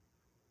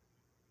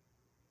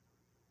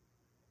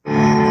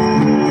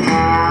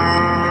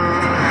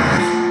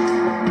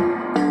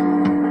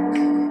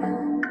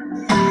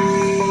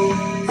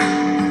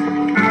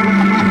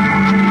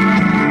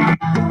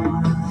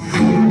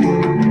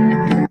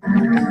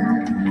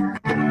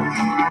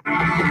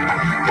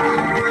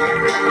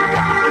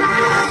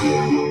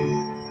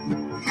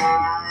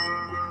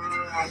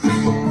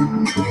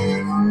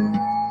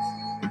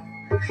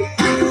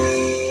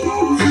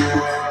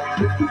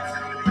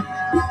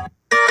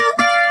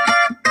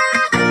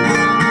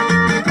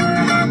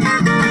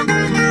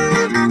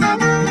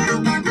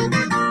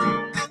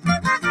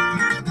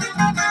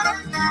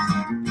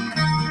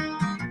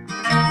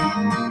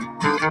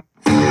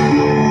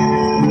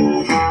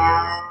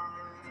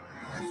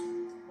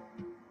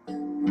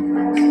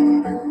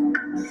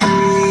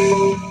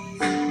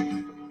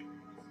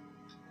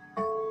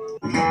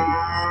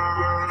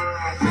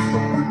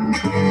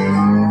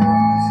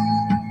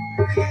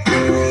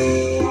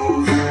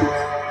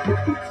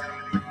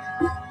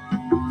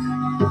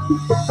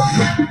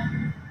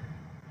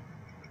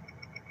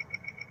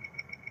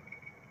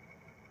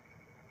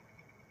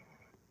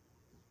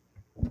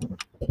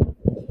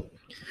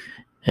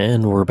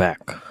 And we're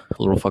back. A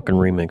little fucking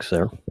remix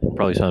there.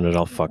 Probably sounded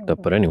all fucked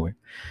up, but anyway.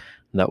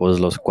 That was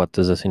Los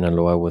Cuates de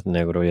Sinaloa with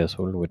Negro y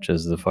Azul, which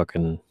is the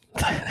fucking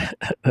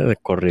the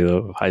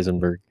corrido of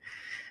Heisenberg.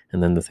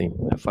 And then the theme.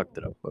 I fucked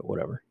it up, but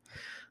whatever.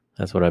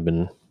 That's what I've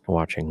been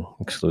watching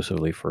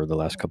exclusively for the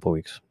last couple of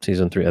weeks.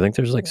 Season 3. I think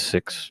there's like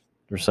 6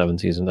 or 7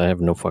 seasons. I have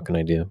no fucking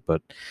idea,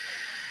 but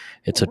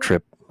it's a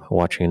trip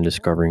watching and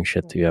discovering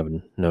shit that you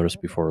haven't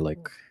noticed before,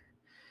 like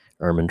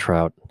Ermin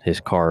Trout, his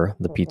car,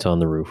 the pizza on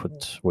the roof,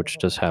 which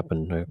just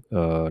happened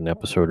an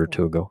episode or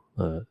 2 ago,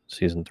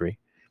 season 3.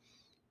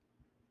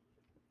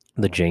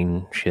 The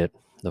Jane shit,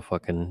 the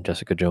fucking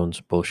Jessica Jones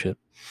bullshit,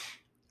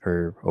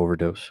 her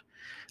overdose.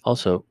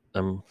 Also,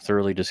 I'm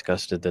thoroughly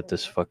disgusted that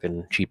this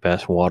fucking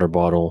cheap-ass water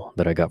bottle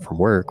that I got from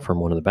work from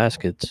one of the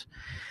baskets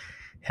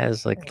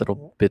has like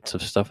little bits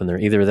of stuff in there.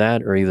 Either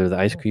that or either the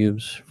ice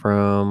cubes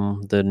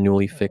from the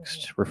newly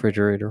fixed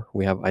refrigerator.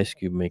 We have ice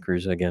cube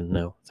makers again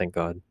now, thank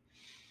God.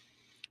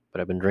 But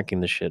I've been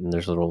drinking this shit and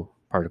there's little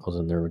particles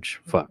in there, which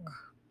fuck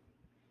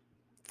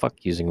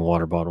using a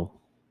water bottle.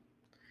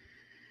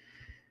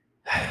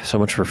 So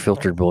much for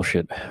filtered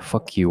bullshit.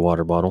 Fuck you,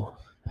 water bottle.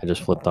 I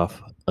just flipped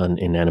off an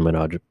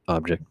inanimate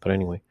object. But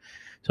anyway,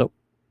 so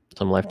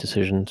some life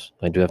decisions.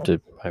 I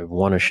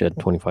want to shed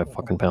 25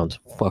 fucking pounds.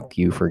 Fuck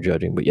you for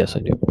judging, but yes, I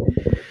do.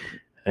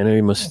 I know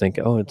you must think,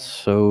 oh, it's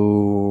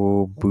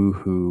so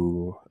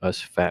boo-hoo,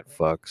 us fat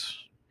fucks.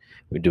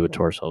 We do it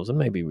to ourselves, and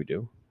maybe we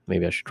do.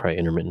 Maybe I should try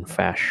intermittent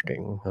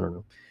fasting. I don't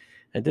know.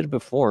 I did it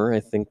before, I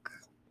think,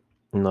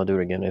 and I'll do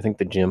it again. I think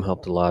the gym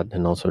helped a lot,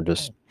 and also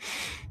just,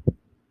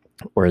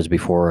 whereas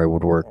before I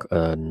would work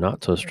a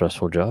not so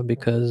stressful job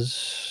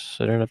because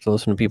I didn't have to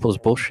listen to people's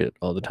bullshit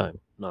all the time,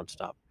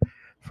 nonstop,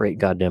 for 8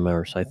 goddamn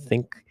hours. I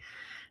think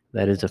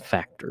that is a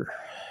factor.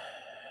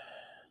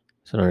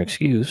 It's not an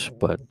excuse,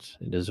 but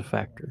it is a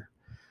factor.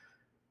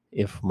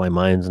 If my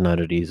mind's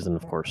not at ease, then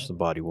of course the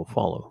body will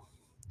follow.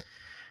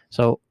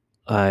 So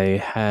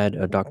I had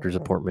a doctor's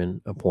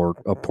appointment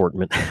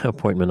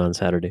on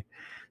Saturday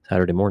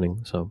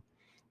morning. So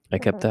I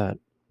kept that.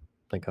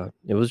 Thank God.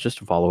 It was just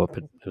a follow-up.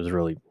 It was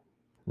really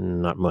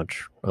not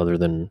much other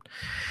than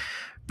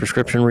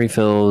prescription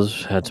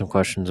refills. Had some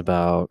questions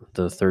about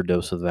the 3rd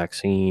dose of the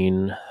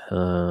vaccine,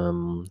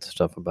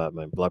 stuff about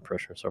my blood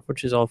pressure and stuff,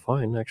 which is all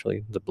fine.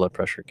 Actually, the blood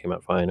pressure came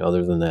out fine.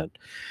 Other than that,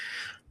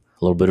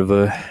 a little bit of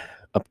a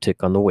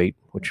uptick on the weight,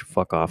 which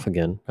fuck off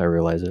again. I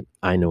realize it.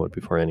 I know it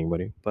before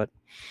anybody, but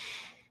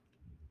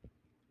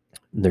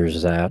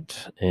there's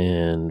that,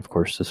 and of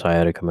course the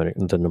sciatica,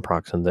 the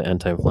naproxen, the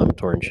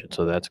anti-inflammatory and shit,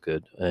 so that's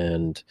good.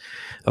 And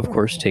of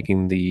course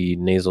taking the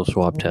nasal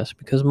swab test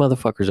because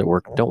motherfuckers at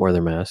work don't wear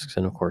their masks,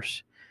 and of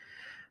course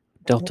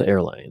Delta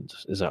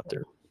Airlines is out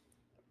there.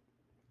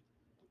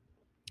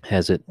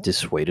 Has it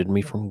dissuaded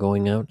me from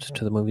going out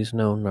to the movies?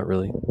 No, not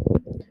really.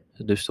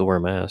 I do still wear a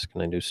mask,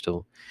 and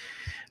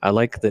I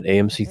like that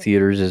AMC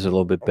theaters is a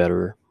little bit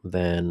better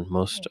than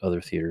most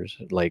other theaters.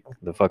 Like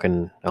the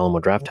fucking Alamo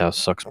Drafthouse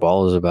sucks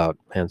balls about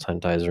hand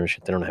sanitizer and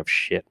shit. They don't have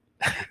shit.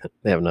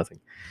 They have nothing.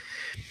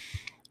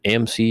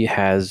 AMC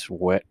has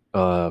wet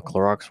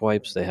Clorox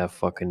wipes. They have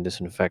fucking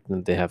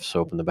disinfectant. They have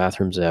soap in the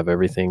bathrooms. They have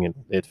everything.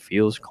 It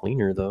feels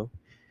cleaner though.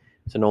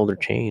 It's an older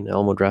chain.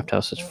 Alamo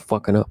Drafthouse is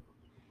fucking up.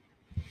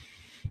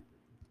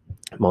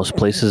 Most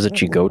places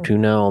that you go to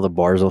now, all the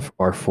bars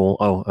are full.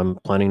 Oh, I'm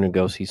planning to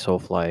go see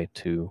Soulfly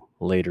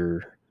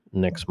later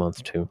next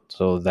month too.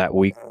 So that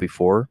week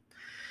before,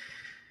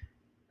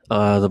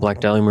 The Black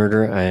Dahlia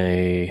murder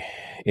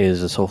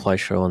is a Soulfly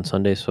show on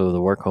Sunday, so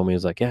the work homie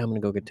is like, yeah, I'm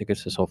gonna go get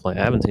tickets to Soulfly.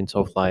 I haven't seen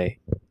Soulfly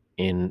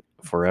in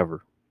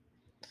forever,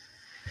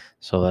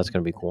 so that's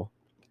gonna be cool.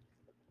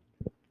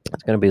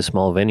 It's gonna be a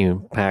small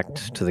venue,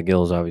 packed to the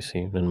gills,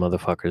 obviously, and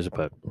motherfuckers.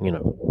 But you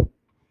know,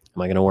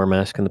 am I gonna wear a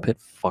mask in the pit?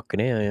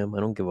 Fucking A, I am. I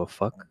don't give a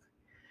fuck.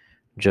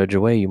 Judge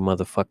away, you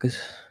motherfuckers.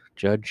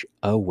 Judge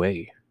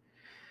away.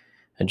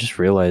 I just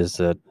realized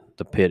that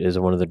the pit is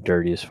one of the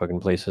dirtiest fucking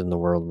places in the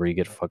world where you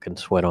get fucking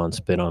sweat on,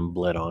 spit on,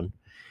 bled on.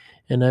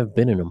 And I've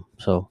been in them,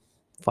 so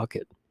fuck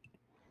it.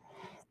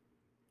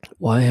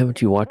 Why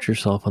haven't you watched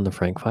yourself on the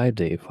Frank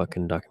 5-Day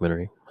fucking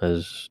documentary?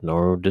 As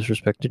no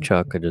disrespect to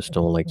Chuck, I just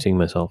don't like seeing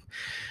myself.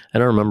 I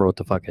don't remember what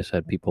the fuck I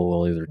said. People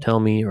will either tell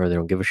me, or they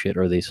don't give a shit,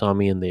 or they saw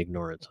me and they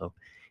ignore it. So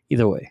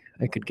either way,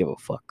 I could give a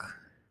fuck.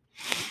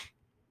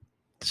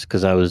 It's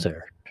because I was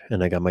there,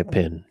 and I got my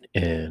pin,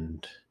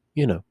 and,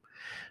 you know,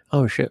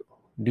 oh shit,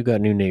 you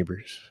got new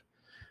neighbors.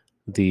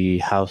 The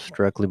house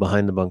directly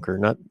behind the bunker,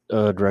 not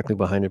directly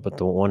behind it, but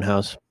the one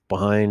house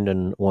behind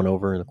and one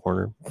over in the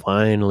corner,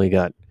 finally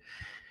got,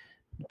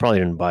 probably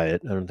didn't buy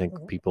it. I don't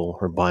think people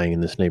are buying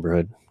in this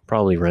neighborhood.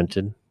 Probably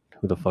rented.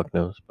 Who the fuck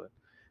knows? But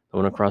the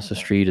one across the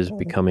street is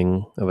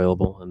becoming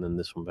available, and then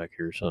this one back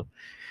here. So,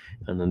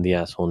 and then the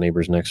asshole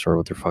neighbors next door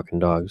with their fucking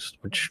dogs,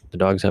 which the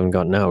dogs haven't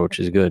gotten out, which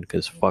is good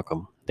because fuck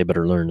them. They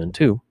better learn. And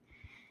two,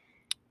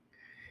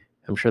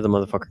 I'm sure the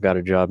motherfucker got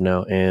a job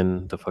now,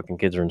 and the fucking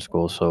kids are in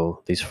school,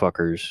 so these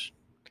fuckers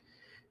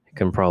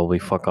can probably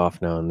fuck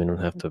off now, and they don't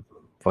have to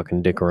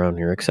fucking dick around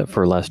here. Except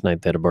for last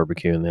night, they had a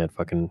barbecue and they had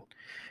fucking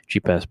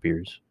cheap ass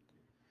beers.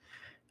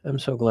 I'm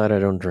so glad I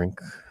don't drink.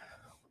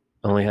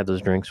 I only had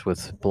those drinks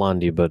with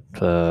Blondie, but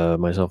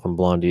myself and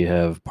Blondie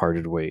have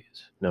parted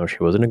ways. No, she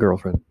wasn't a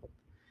girlfriend.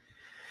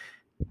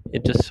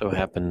 It just so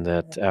happened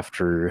that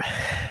after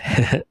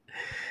a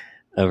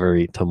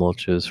very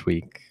tumultuous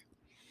week,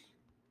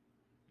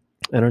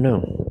 I don't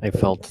know, I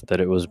felt that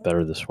it was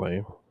better this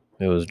way.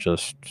 It was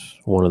just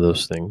one of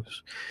those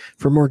things.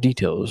 For more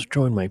details,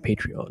 join my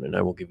Patreon, and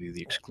I will give you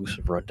the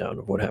exclusive rundown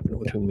of what happened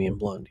between me and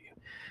Blondie.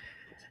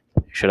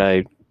 Should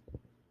I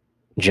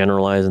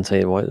generalize and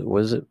say, what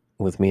was it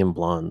with me and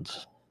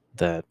blondes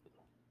that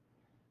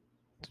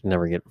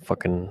never get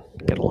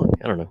along?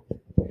 I don't know.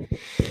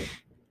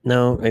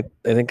 No, I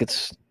think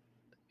it's,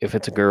 if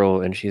it's a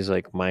girl and she's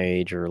like my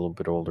age or a little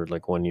bit older,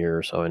 like 1 year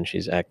or so, and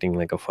she's acting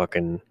like a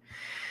fucking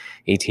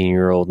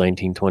 18-year-old,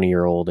 19,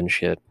 20-year-old and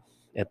shit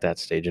at that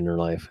stage in her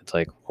life, it's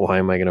like, why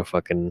am I going to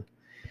fucking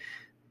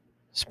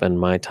spend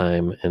my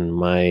time and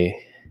my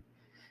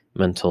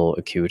mental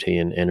acuity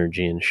and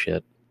energy and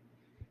shit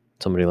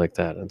somebody like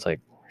that? It's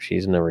like,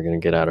 she's never going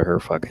to get out of her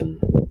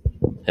fucking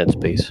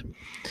headspace.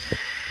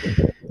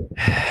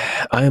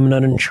 I am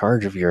not in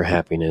charge of your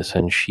happiness,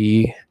 and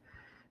she,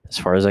 as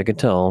far as I could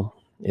tell,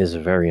 is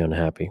very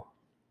unhappy.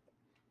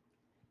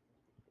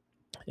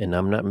 And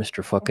I'm not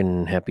Mr.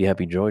 fucking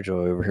happy joy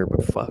over here,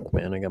 but fuck,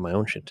 man, I got my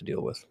own shit to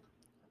deal with.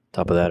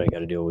 Top of that, I got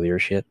to deal with your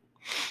shit.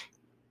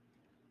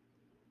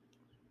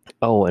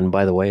 Oh, and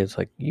by the way, it's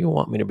like, you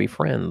want me to be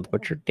friends,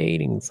 but you're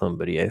dating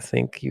somebody. I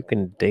think you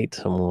can date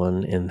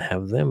someone and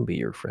have them be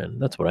your friend.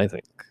 That's what I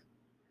think.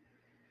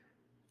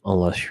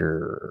 Unless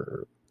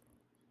you're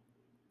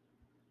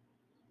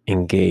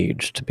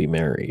engaged to be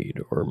married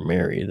or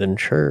married, then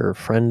sure,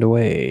 friend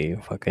away,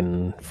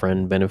 fucking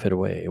friend benefit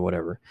away,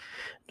 whatever.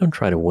 Don't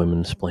try to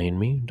womansplain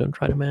me. Don't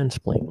try to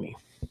mansplain me.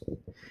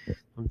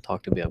 Don't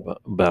talk to me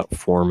about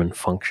form and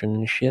function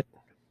and shit.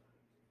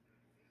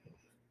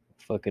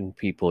 Fucking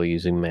people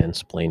using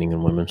mansplaining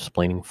and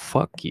womansplaining.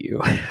 Fuck you.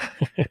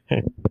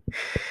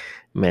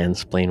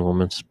 Mansplain,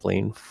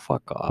 womansplain.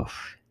 Fuck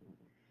off.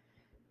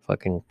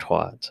 Fucking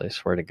twats. I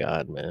swear to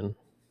God, man.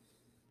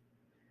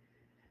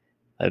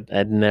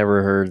 I'd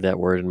never heard that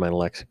word in my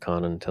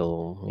lexicon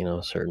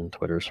until, certain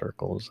Twitter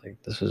circles.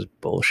 Like, this is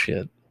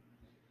bullshit.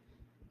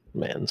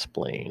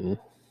 Mansplain.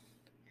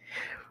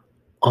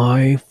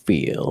 I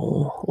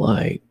feel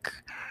like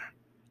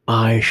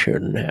I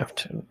shouldn't have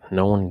to.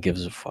 No one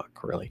gives a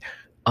fuck, really.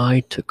 I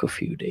took a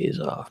few days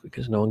off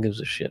because no one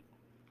gives a shit.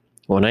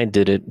 When I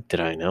did it, did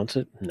I announce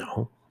it?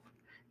 No.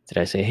 Did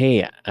I say,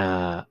 hey,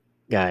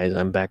 guys,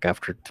 I'm back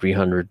after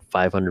 300,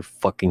 500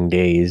 fucking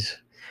days?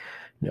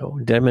 No.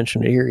 Did I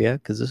mention it here? Yeah,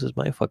 because this is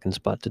my fucking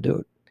spot to do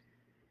it.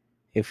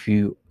 If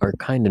you are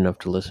kind enough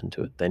to listen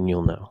to it, then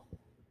you'll know.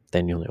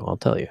 I'll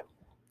tell you.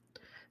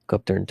 Go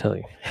up there and tell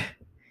you.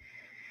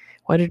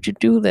 Why did you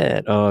do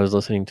that? Oh,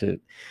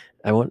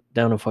 I went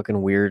down a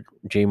fucking weird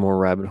Jay Moore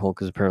rabbit hole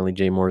because apparently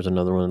Jay Moore is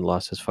another one that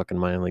lost his fucking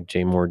mind like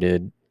Jay Moore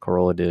did,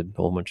 Corolla did, a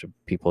whole bunch of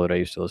people that I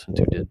used to listen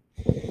to did.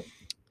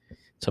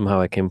 Somehow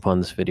I came upon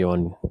this video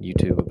on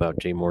YouTube about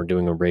Jay Moore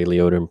doing a Ray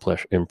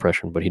Liotta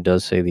impression, but he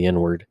does say the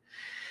N-word.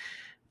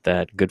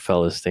 That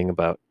Goodfellas thing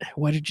about,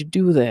 why did you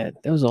do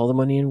that? That was all the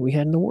money we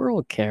had in the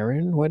world,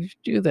 Karen. Why did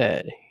you do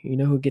that? You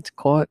know who gets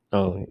caught?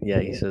 Oh, yeah,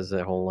 he says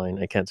that whole line.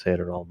 I can't say it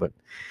at all, but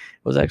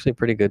it was actually a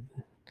pretty good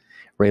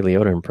Ray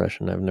Liotta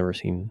impression. I've never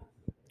seen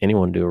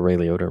anyone do a Ray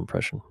Liotta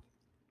impression,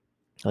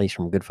 at least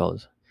from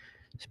Goodfellas.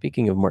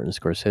 Speaking of Martin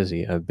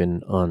Scorsese, I've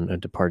been on a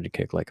Departed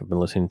kick. Like, I've been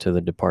listening to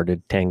the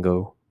Departed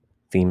Tango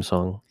theme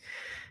song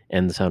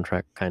and the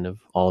soundtrack kind of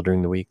all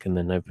during the week. And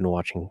then I've been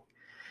watching,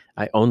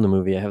 I own the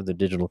movie, I have the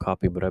digital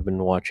copy, but I've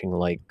been watching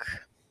like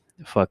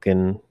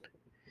fucking,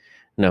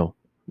 no.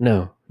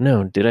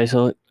 Did I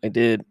sell it? I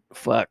did.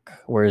 Fuck.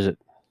 Where is it?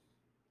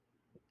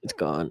 It's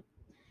gone.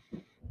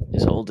 I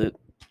sold it.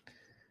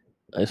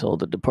 I sold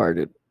The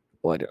Departed.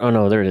 What? Oh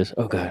no, there it is.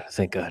 Oh god,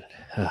 thank God.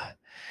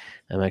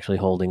 I'm actually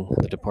holding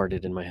The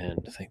Departed in my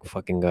hand. Thank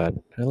fucking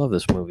God. I love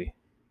this movie.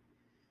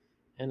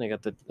 And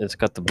it's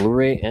got the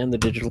Blu-ray and the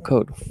digital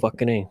code.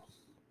 Fucking A.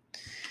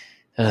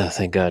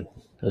 Thank God.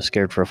 I was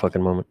scared for a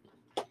fucking moment.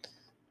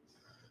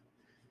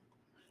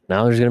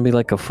 Now there's gonna be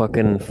like a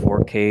fucking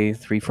 4K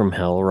 3 from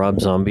Hell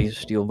Rob Zombie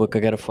steelbook I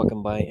gotta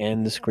fucking buy,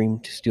 and the Scream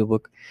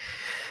steelbook.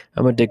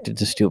 I'm addicted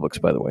to steelbooks,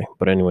 by the way.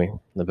 But anyway,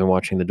 I've been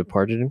watching The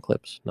Departed in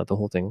clips, not the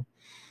whole thing.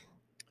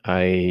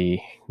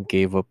 I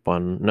gave up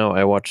on. No,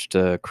 I watched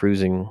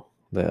Cruising,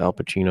 the Al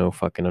Pacino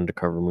fucking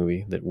undercover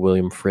movie that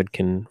William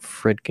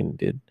Friedkin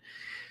did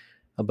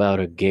about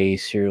a gay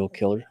serial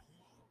killer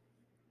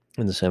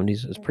in the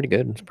 70s. It's pretty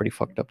good. It's pretty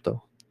fucked up,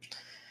 though.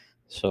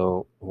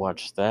 So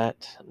watch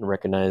that and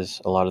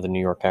recognize a lot of the New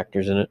York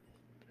actors in it.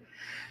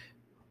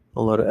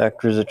 A lot of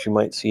actors that you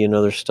might see in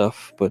other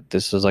stuff, but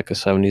this is like a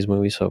 70s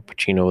movie, so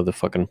Pacino with the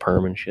fucking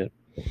perm and shit.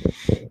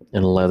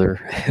 And leather.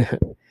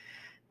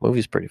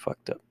 Movie's pretty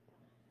fucked up.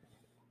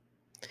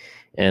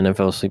 And I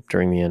fell asleep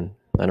during the end.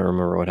 I don't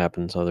remember what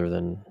happens other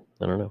than,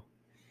 I don't know.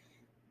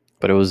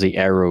 But it was the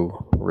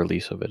Arrow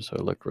release of it, so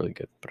it looked really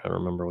good. But I don't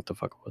remember what the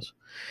fuck it was.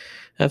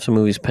 I have some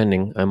movies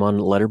pending. I'm on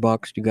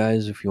Letterboxd, you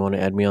guys. If you want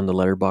to add me on the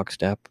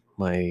Letterboxd app,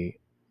 my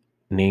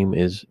name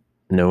is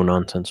No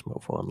Nonsense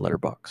Mofo on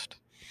Letterboxd.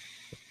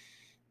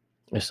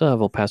 I still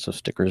have El Paso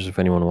stickers if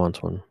anyone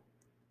wants one.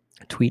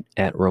 Tweet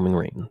at Roaming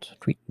Reigns.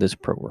 Tweet this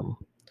program.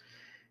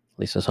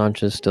 Lisa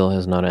Sanchez still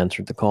has not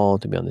answered the call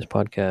to be on this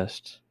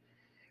podcast.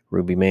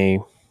 Ruby May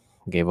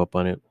gave up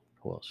on it.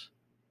 Who else?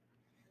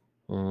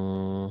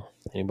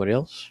 Anybody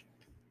else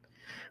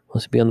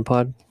wants to be on the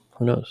pod?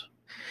 Who knows?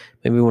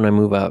 Maybe when I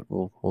move out,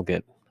 we'll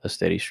get a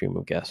steady stream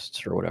of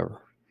guests or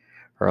whatever,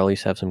 or at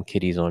least have some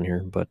kiddies on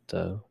here. But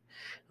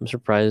I'm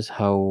surprised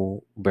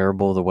how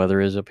bearable the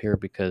weather is up here,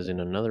 because in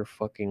another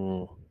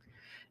fucking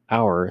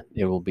hour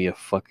it will be a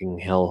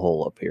fucking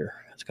hellhole up here.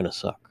 It's gonna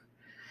suck.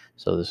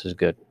 So this is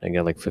good. I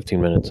got like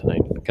 15 minutes and I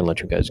can let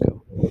you guys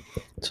go.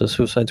 So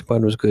Suicide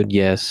Squad was good.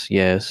 Yes.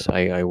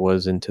 I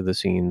was into the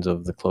scenes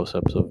of the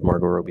close-ups of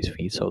Margot Robbie's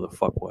feet, so the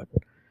fuck what?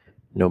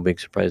 No big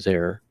surprise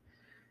there.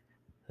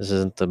 This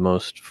isn't the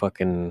most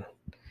fucking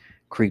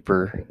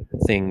creeper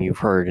thing you've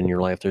heard in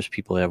your life. There's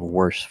people that have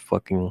worse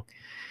fucking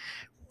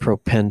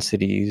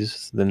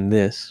propensities than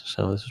this,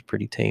 so this is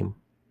pretty tame.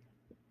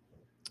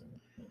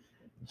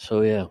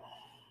 So yeah.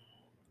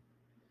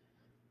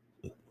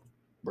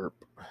 Burp.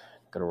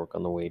 Gotta work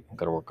on the weight.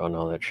 Gotta work on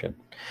all that shit.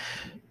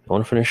 I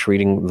want to finish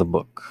reading the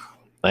book.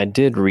 I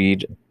did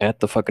read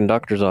at the fucking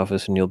doctor's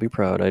office, and you'll be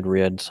proud, I'd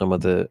read some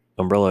of the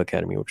Umbrella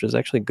Academy, which is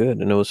actually good,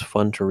 and it was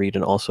fun to read.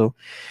 And also,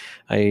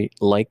 I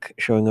like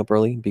showing up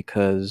early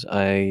because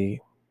I,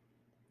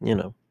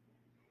 don't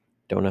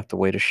have to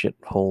wait a shit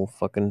whole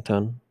fucking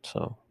ton.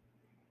 So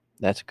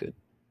that's good.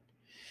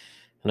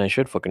 And I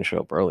should fucking show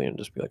up early and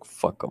just be like,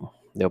 fuck them.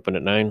 They open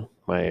at 9.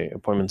 My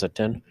appointment's at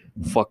 10.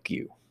 Fuck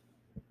you.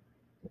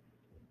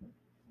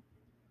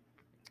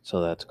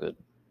 So that's good.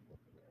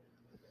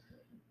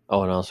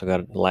 Oh, and I also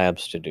got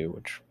labs to do,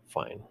 which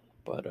fine.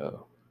 But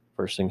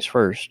first things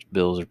first,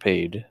 bills are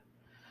paid.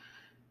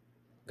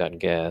 Got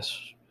gas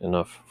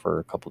enough for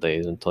a couple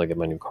days until I get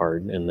my new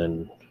card, and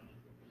then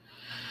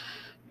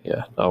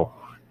yeah. Oh,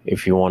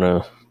 if you want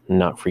to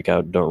not freak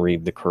out, don't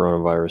read the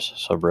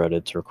coronavirus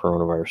subreddits or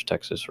coronavirus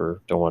Texas,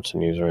 or don't watch the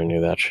news or any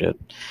of that shit.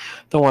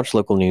 Don't watch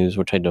local news,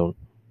 which I don't.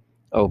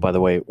 Oh, by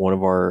the way, one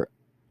of our,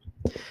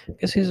 I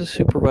guess he's a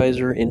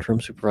supervisor, interim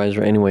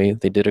supervisor. Anyway,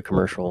 they did a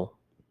commercial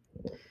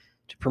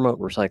to promote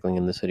recycling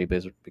in the city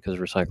because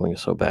recycling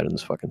is so bad in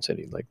this fucking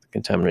city. Like, the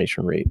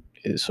contamination rate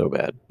is so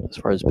bad as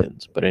far as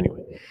bins. But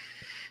anyway,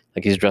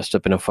 like, he's dressed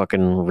up in a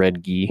fucking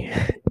red gi,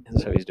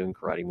 and so he's doing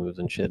karate moves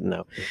and shit. And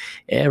now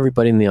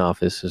everybody in the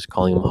office is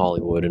calling him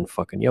Hollywood and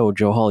fucking, yo,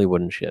 Joe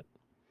Hollywood and shit.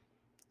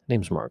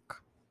 Name's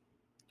Mark.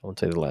 I won't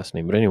say the last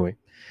name, but anyway,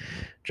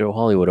 Joe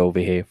Hollywood over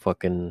here,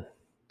 fucking.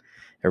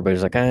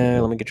 Everybody's like,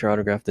 let me get your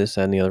autograph, this,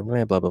 that, and the other,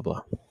 blah, blah,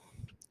 blah.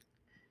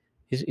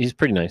 He's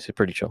pretty nice. He's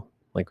pretty chill.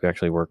 Like, we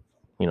actually work,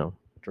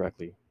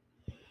 directly.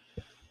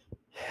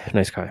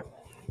 Nice guy.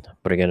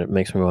 But again, it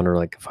makes me wonder,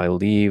 like, if I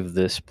leave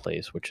this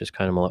place, which is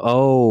kind of...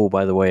 Oh,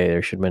 by the way, I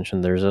should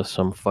mention there's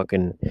some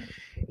fucking...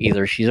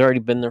 Either she's already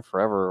been there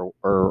forever,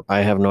 or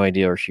I have no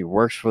idea, or she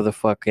works for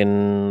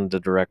the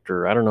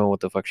director. I don't know what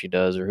the fuck she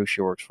does, or who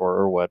she works for,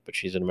 or what, but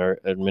she's an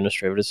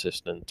administrative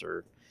assistant,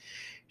 or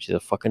she's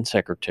a fucking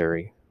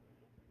secretary.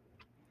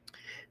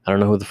 I don't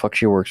know who the fuck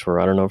she works for.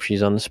 I don't know if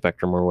she's on the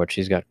spectrum or what.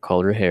 She's got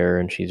colored hair,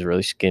 and she's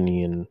really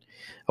skinny and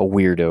a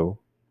weirdo.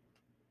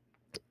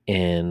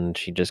 And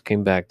she just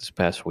came back this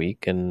past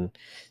week and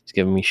is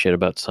giving me shit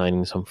about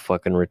signing some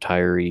fucking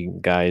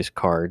retiree guy's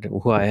card,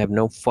 who I have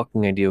no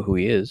fucking idea who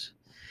he is.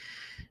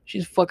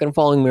 She's fucking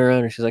following me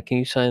around and she's like, can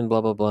you sign blah,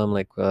 blah, blah? I'm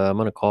like,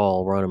 I'm on a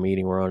call. We're on a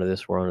meeting. We're on to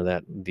this. We're on to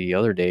that. The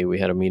other day, we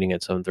had a meeting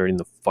at 7:30 in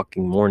the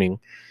fucking morning.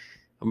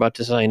 I'm about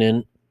to sign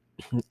in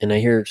and I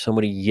hear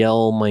somebody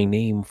yell my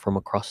name from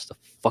across the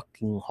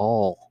fucking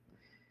hall.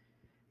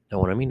 Now,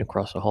 when I mean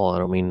across the hall, I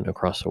don't mean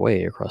across the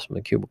way, across from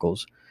the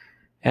cubicles.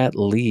 At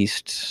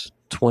least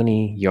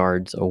 20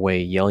 yards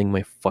away, yelling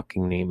my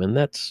fucking name. And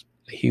that's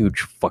a huge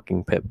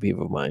fucking pet peeve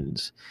of mine,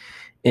 is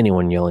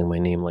anyone yelling my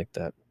name like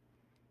that.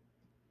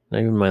 Not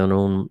even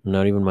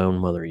my own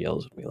mother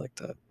yells at me like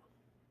that.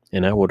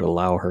 And I would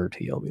allow her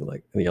to yell at me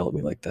like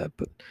that,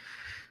 but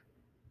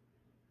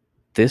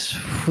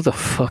who the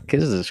fuck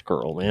is this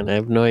girl, man? I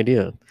have no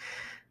idea.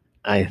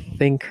 I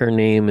think her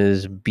name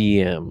is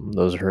BM.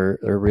 Those are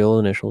her real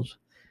initials,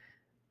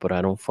 but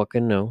I don't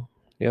fucking know.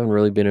 We haven't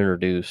really been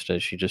introduced,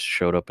 as she just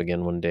showed up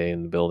again one day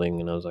in the building,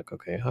 and I was like,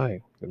 okay,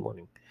 hi, good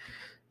morning.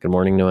 Good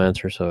morning, no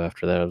answer. So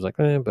after that, I was like,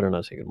 better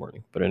not say good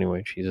morning. But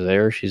anyway, she's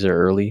there. She's there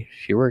early.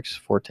 She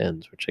works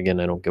 410s, which again,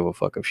 I don't give a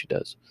fuck if she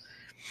does.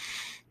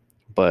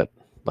 But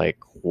like,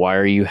 why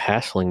are you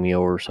hassling me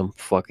over some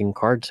fucking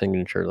card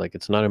signature? Like,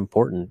 it's not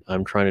important.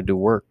 I'm trying to do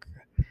work.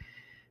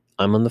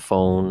 I'm on the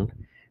phone.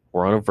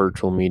 We're on a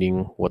virtual meeting.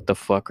 What the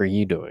fuck are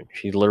you doing?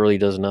 She literally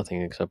does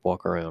nothing except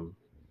walk around.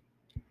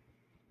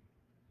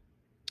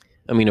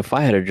 I mean, if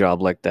I had a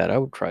job like that, I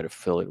would try to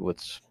fill it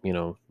with,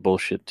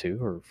 bullshit too,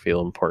 or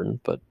feel important,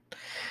 but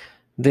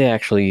they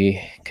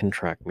actually can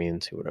track me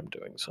and see what I'm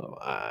doing. So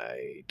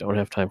I don't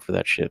have time for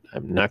that shit.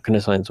 I'm not going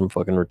to sign some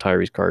fucking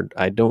retiree's card.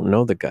 I don't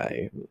know the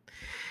guy.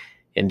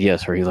 And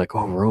yes, are you like,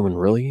 oh, Roman,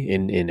 really?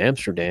 In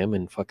Amsterdam,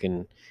 in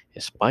fucking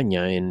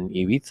España, in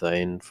Ibiza,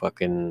 in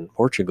fucking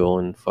Portugal,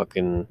 in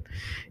fucking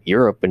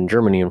Europe, and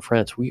Germany, and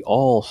France, we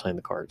all sign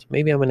the cards.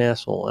 Maybe I'm an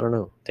asshole. I don't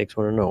know. Takes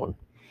one to know one.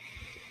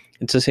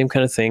 It's the same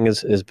kind of thing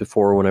as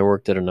before when I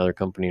worked at another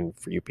company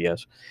for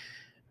UPS,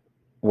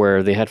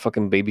 where they had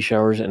fucking baby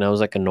showers, and I was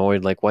like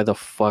annoyed, like, why the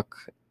fuck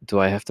do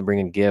I have to bring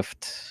a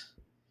gift?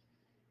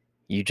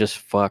 You just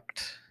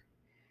fucked.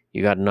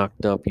 You got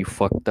knocked up. You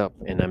fucked up,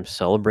 and I'm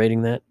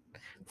celebrating that.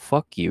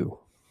 Fuck you.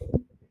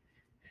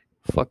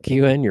 Fuck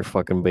you and your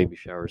fucking baby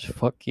showers.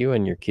 Fuck you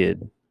and your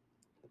kid.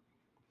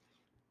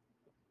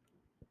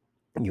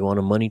 You want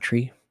a money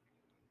tree?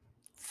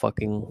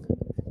 Fucking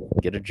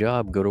get a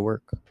job. Go to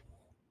work.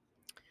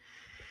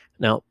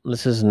 Now,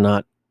 this is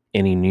not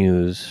any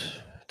news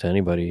to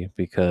anybody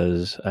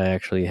because I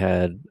actually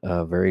had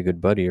a very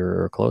good buddy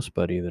or a close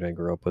buddy that I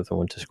grew up with and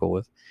went to school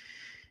with.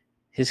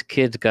 His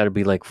kid's got to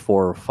be like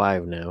 4 or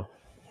 5 now.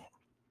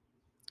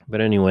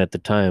 But anyway, at the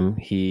time,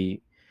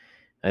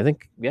 I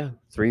think,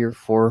 3 or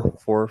 4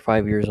 or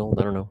 5 years old.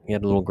 I don't know. He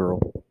had a little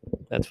girl.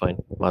 That's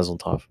fine. Mazel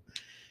tov.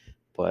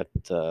 But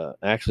I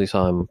actually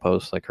saw him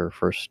post like her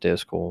first day of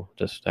school.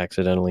 Just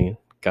accidentally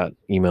got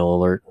email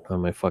alert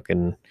on my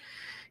fucking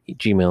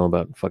Gmail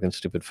about fucking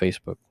stupid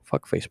Facebook.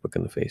 Fuck Facebook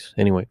in the face.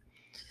 Anyway,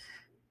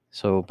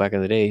 so back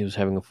in the day, he was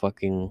having a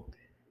fucking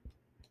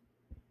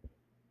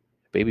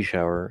baby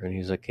shower, and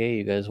he's like, "Hey,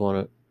 you guys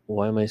want to?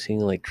 Why am I seeing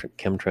like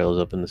chemtrails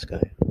up in the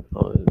sky?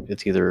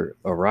 It's either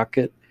a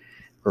rocket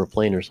or a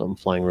plane or something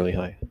flying really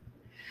high."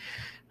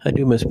 I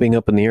do miss being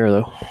up in the air,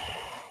 though.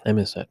 I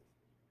miss that.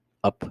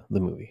 Up the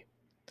movie.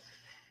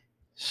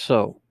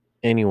 So,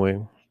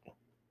 anyway,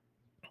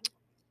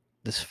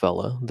 this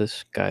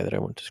guy that I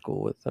went to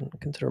school with and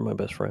consider my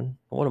best friend,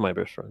 one of my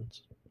best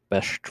friends,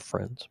 had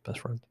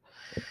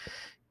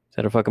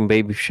a fucking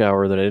baby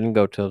shower that I didn't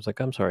go to. I was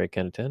like, I'm sorry I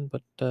can't attend,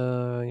 but,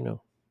 I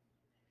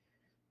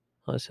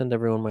send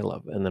everyone my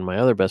love. And then my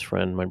other best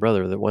friend, my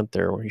brother that went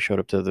there, he showed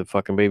up to the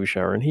fucking baby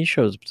shower, and he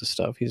shows up to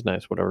stuff. He's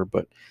nice, whatever,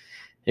 but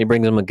he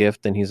brings him a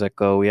gift, and he's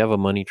like, oh, we have a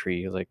money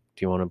tree. He's like,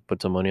 do you want to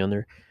put some money on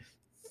there?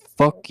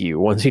 Fuck you.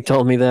 Once he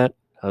told me that,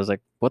 I was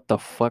like, what the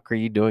fuck are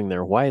you doing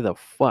there? Why the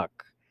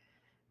fuck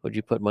would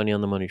you put money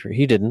on the money tree?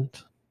 He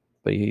didn't,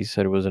 but he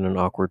said it was in an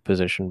awkward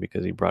position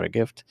because he brought a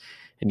gift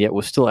and yet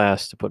was still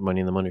asked to put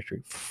money in the money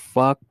tree.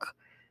 Fuck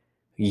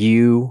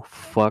you.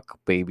 Fuck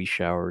baby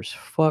showers.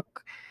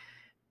 Fuck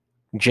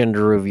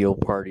gender reveal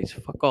parties.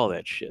 Fuck all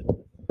that shit.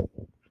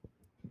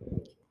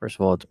 First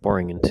of all, it's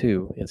boring, and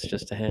two, it's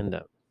just a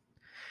handout.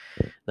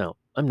 Now,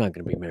 I'm not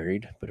going to be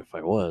married, but if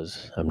I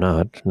was, I'm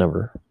not.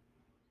 Never.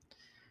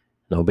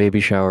 No baby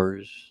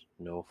showers,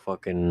 no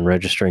fucking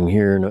registering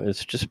here. No,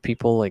 it's just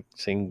people like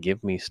saying,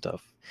 give me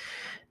stuff.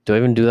 Do I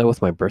even do that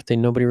with my birthday?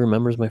 Nobody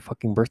remembers my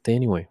fucking birthday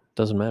anyway.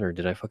 Doesn't matter.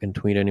 Did I fucking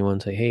tweet anyone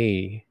and say,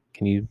 hey,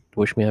 can you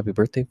wish me happy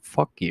birthday?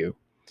 Fuck you.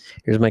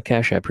 Here's my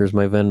Cash App. Here's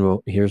my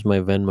Venmo. Here's my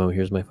Venmo.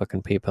 Here's my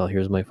fucking PayPal.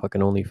 Here's my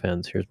fucking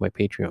OnlyFans. Here's my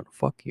Patreon.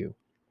 Fuck you.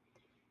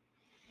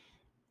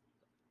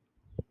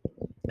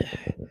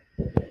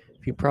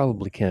 If you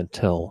probably can't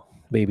tell,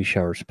 baby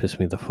showers piss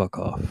me the fuck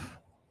off.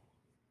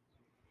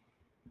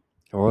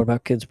 Or what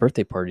about kids'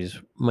 birthday parties?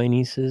 My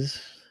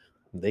nieces,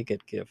 they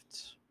get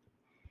gifts.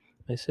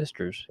 My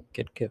sisters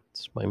get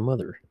gifts. My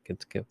mother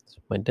gets gifts.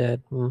 My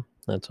dad,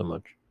 not so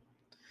much.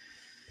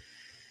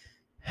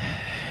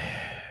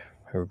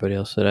 Everybody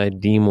else that I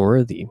deem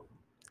worthy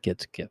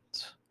gets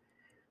gifts.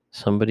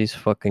 Somebody's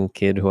fucking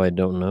kid who I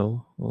don't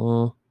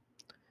know.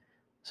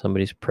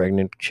 Somebody's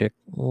pregnant chick.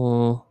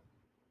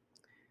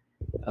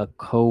 A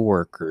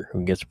coworker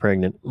who gets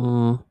pregnant.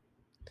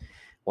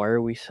 Why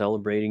are we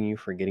celebrating you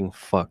for getting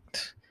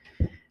fucked?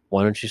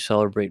 Why don't you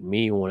celebrate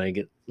me when I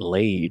get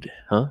laid?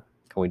 Huh?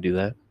 Can we do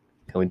that?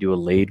 Can we do a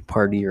laid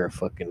party or a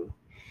fucking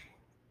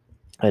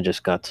I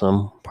just got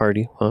some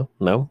party? Huh?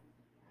 No?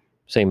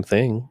 Same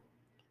thing.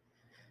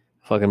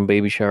 Fucking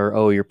baby shower.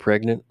 Oh, you're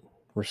pregnant?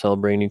 We're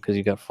celebrating you because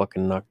you got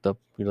fucking knocked up.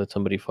 You let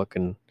somebody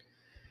fucking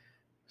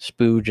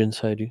spooge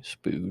inside you.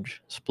 Spooge.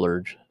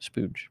 Splurge.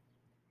 Spooge.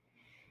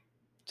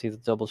 See the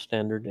double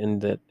standard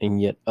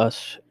and yet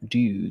us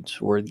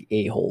dudes were the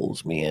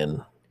a-holes,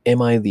 man.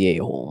 Am I the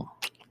a-hole?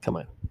 Come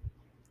on.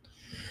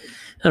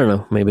 I don't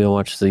know. Maybe I'll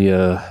watch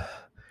the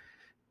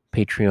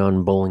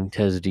Patreon bowling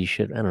Tesdy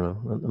shit. I don't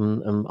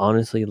know. I'm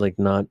honestly like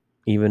not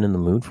even in the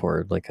mood for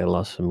it. Like I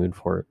lost the mood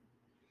for it.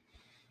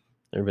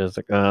 Everybody's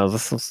like,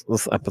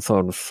 this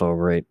episode is so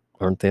great.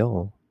 Aren't they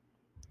all?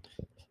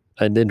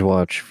 I did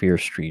watch Fear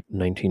Street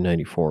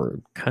 1994.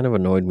 It kind of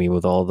annoyed me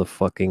with all the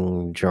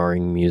fucking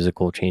jarring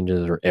musical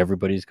changes where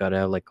everybody's got to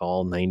have like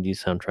all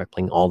 90s soundtrack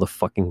playing all the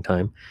fucking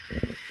time.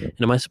 And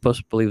am I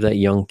supposed to believe that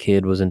young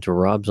kid was into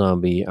Rob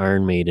Zombie,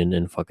 Iron Maiden,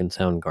 and fucking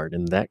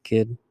Soundgarden? That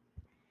kid?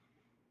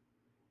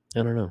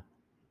 I don't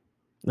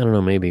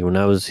know, maybe. When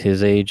I was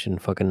his age in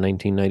fucking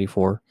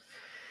 1994,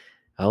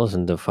 I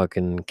listened to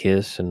fucking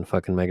Kiss and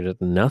fucking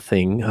Megadeth.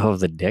 Nothing of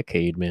the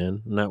decade,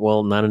 man. Not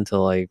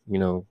until like,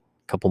 a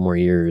couple more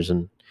years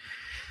and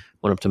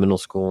went up to middle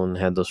school and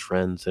had those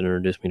friends that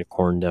introduced me to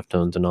Korn,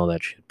 Deftones, and all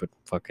that shit. But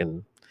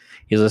fucking,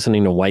 he's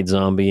listening to White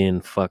Zombie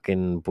and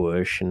fucking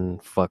Bush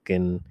and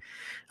fucking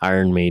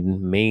Iron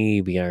Maiden.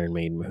 Maybe Iron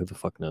Maiden, who the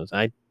fuck knows?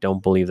 I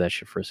don't believe that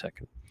shit for a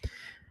second.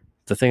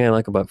 The thing I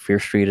like about Fear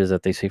Street is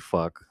that they say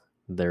fuck.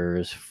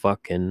 There's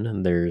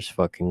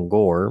fucking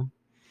gore.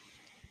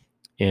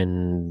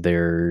 And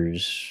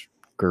there's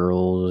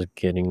girls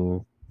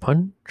getting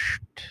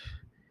punched.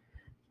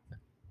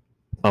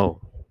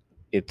 Oh,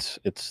 it's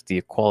the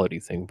equality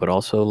thing, but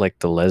also like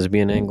the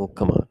lesbian angle.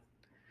 Come on,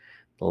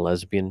 the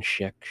lesbian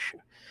check.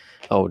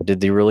 Oh,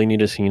 did they really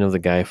need a scene of the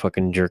guy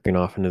fucking jerking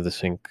off into the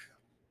sink?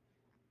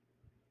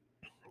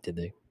 Did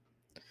they?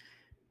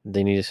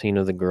 They need a scene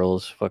of the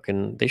girls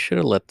fucking. They should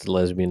have let the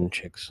lesbian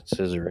chicks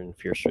scissor in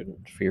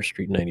Fear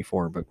Street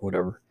 94, but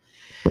whatever.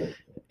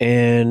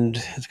 And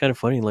it's kind of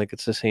funny, like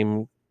it's the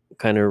same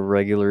kind of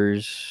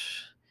regulars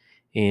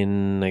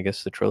in, I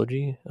guess, the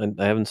trilogy. I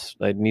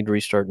need to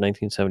restart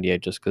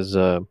 1978 just because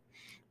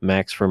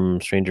Max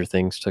from Stranger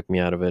Things took me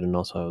out of it, and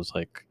also I was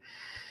like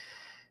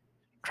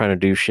trying to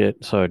do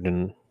shit, so I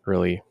didn't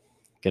really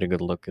get a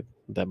good look at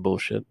that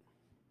bullshit.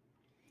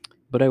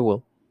 But I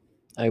will.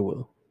 I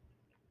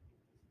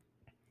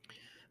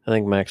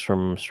think Max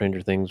from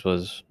Stranger Things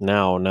was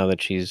now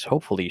that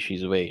hopefully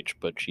she's of age,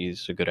 but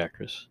she's a good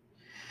actress.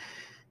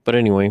 But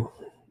anyway,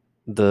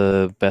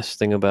 the best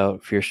thing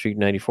about Fear Street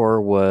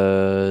 94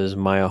 was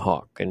Maya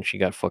Hawke, and she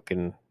got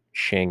fucking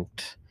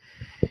shanked.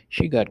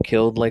 She got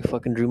killed like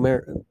fucking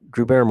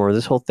Drew Barrymore.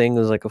 This whole thing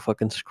was like a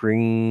fucking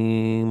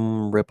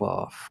Scream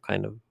ripoff,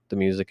 kind of, the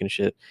music and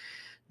shit.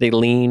 They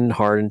leaned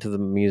hard into the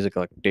music,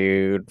 like,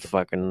 dude,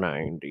 fucking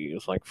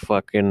 90s, like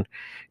fucking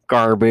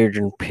Garbage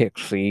and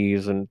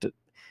Pixies. And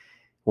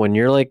when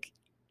you're like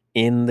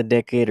in the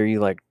decade, are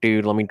you like,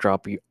 dude, let me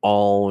drop you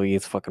all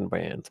these fucking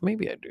bands?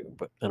 Maybe I do,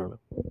 but I don't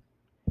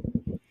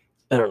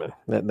know.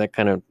 That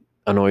kind of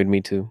annoyed me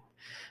too.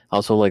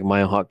 Also, like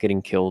Maya Hawke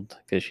getting killed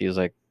because she's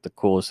like the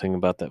coolest thing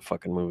about that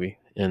fucking movie.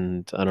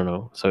 And I don't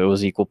know. So it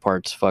was equal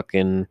parts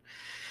fucking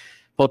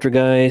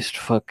Poltergeist,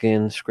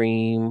 fucking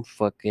Scream,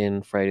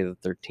 fucking Friday the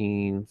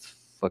 13th,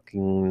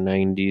 fucking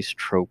 90s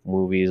trope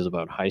movies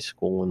about high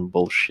school and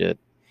bullshit.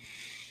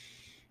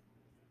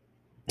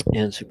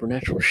 And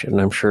supernatural shit.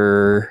 And I'm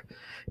sure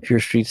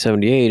Fear Street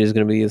 78 is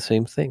going to be the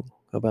same thing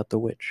about the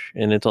witch.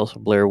 And it's also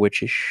Blair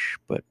Witch-ish,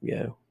 but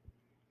yeah.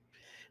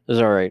 It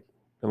was alright.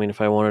 I mean,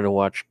 if I wanted to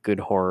watch good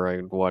horror,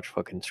 I'd watch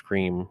fucking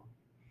Scream.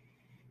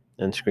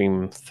 And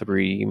Scream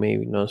 3,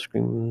 maybe. No,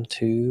 Scream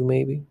 2,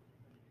 maybe.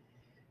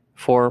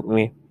 4,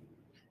 me.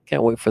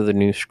 Can't wait for the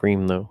new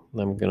Scream, though.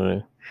 I'm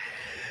gonna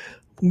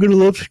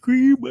love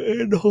Scream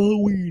and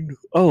Halloween.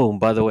 Oh,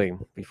 by the way,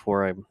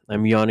 before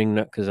I'm yawning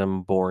not because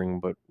I'm boring,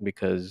 but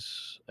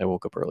because I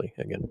woke up early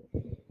again.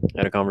 I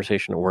had a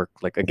conversation at work.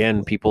 Like,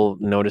 again, people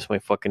notice my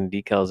fucking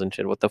decals and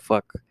shit. What the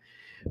fuck?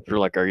 They're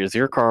like, is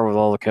your car with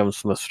all the Kevin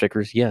Smith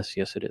stickers? Yes,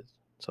 it is.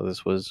 So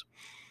this was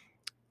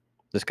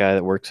this guy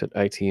that works at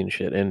IT and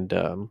shit,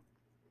 and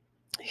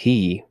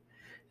he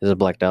is a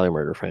Black Dahlia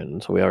Murder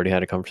fan. So we already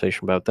had a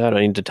conversation about that.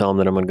 I need to tell him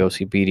that I'm going to go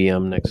see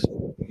BDM next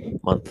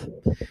month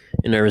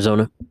in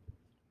Arizona.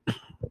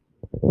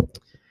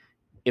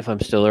 If I'm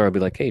still there, I'll be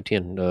like, hey,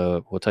 Tien,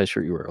 what size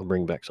shirt you wear? I'll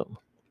bring back something.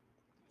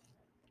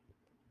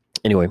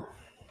 Anyway,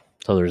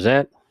 so there's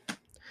that.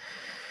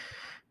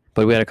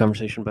 But we had a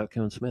conversation about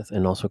Kevin Smith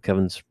and also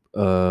Kevin's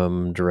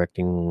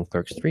directing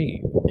Clerks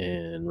 3,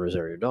 and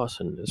Rosario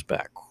Dawson is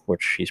back,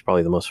 which she's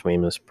probably the most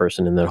famous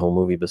person in that whole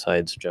movie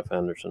besides Jeff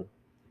Anderson.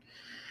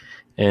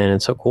 And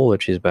it's so cool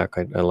that she's back.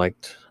 I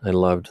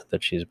loved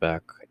that she's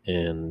back,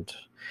 and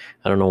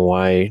I don't know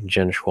why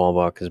Jen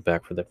Schwalbach is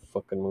back for that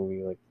fucking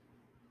movie. Like,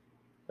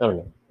 I don't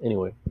know.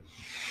 Anyway,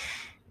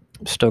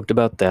 I'm stoked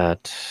about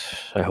that.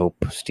 I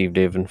hope Steve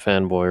Dave and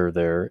Fanboy are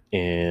there,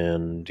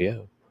 and yeah,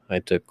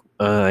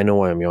 I know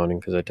why I'm yawning,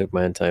 because I took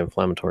my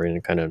anti-inflammatory and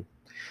it kind of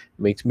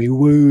makes me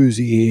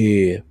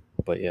woozy.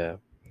 But yeah,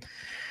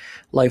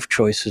 life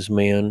choices,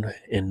 man.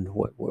 And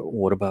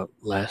what about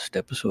last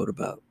episode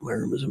about My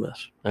Room is a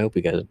Mess? I hope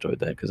you guys enjoyed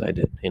that, because I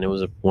did, and it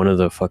was one of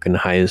the fucking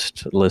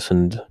highest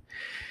listened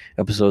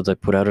episodes I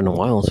put out in a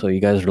while. So you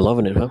guys are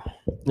loving it, huh?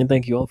 And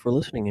thank you all for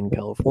listening in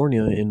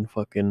California, in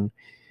fucking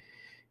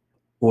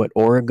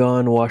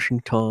Oregon,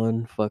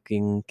 Washington,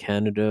 fucking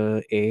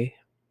Canada,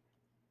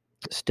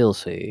 Still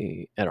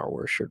say At Our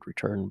Worst should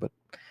return, but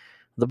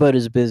the bud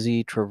is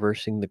busy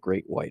traversing the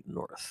Great White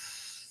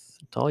North.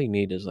 All you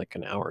need is like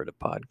an hour to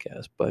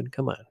podcast, bud.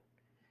 Come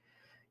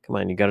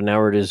on. You got an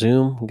hour to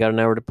Zoom? You got an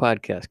hour to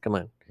podcast. Come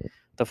on.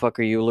 What the fuck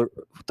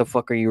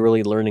are you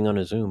really learning on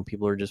a Zoom?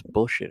 People are just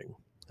bullshitting.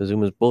 The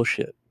Zoom is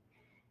bullshit.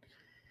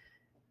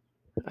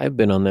 I've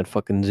been on that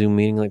fucking Zoom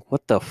meeting, like,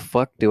 what the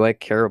fuck do I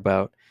care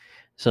about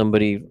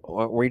somebody?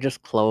 We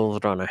just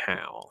closed on a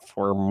house.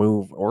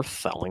 We're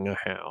selling a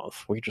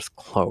house. We just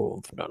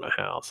closed on a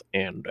house,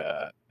 and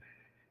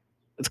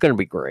it's gonna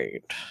be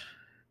great.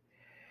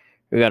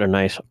 We got a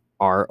nice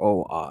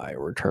ROI,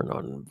 return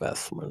on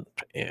investment,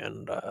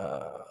 and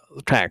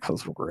the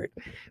taxes were great.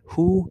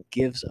 Who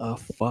gives a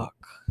fuck?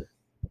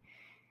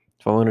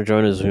 If I want to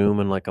join a Zoom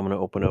and like I'm gonna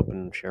open up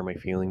and share my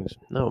feelings,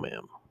 no,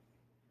 ma'am,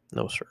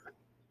 no, sir.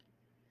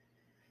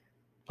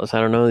 Plus, I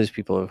don't know these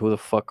people. Who the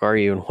fuck are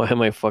you, and why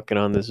am I fucking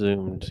on this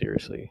Zoom?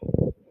 Seriously.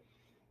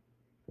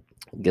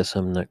 Guess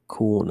I'm not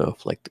cool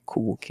enough like the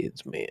cool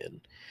kids,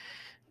 man.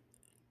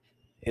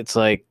 It's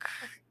like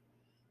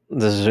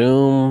the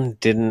Zoom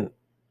didn't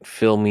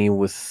fill me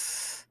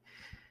with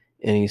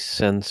any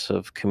sense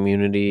of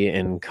community,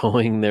 and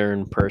going there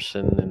in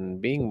person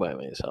and being by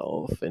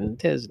myself in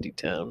Tesdy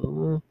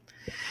Town.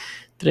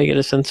 Did I get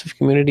a sense of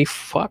community?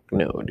 Fuck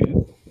no,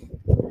 dude.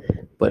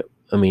 But,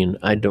 I mean,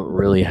 I don't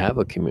really have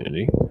a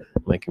community.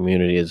 My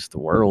community is the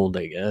world,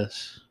 I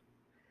guess.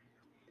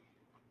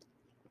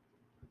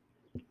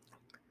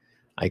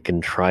 I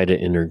can try to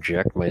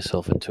interject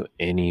myself into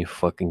any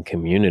fucking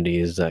community.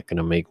 Is that going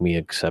to make me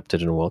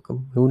accepted and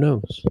welcome? Who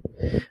knows?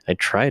 I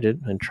tried it.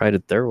 I tried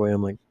it their way.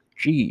 I'm like,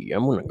 gee,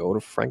 I'm going to go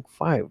to Frank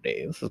 5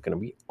 Day. This is going to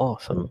be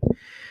awesome.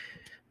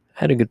 I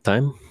had a good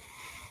time.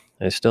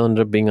 I still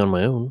ended up being on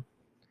my own.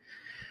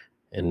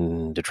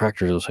 And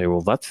detractors will say,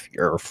 well, that's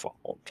your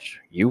fault.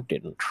 You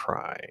didn't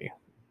try.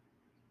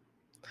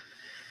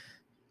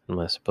 Am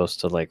I supposed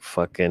to, like,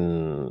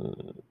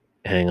 fucking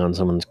hang on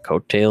someone's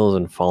coattails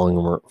and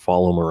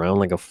follow them around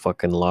like a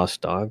fucking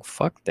lost dog?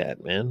 Fuck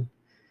that, man.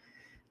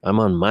 I'm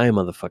on my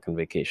motherfucking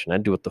vacation. I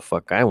do what the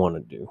fuck I want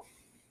to do.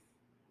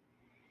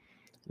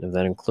 And if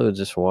that includes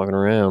just walking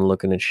around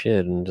looking at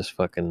shit and just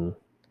fucking...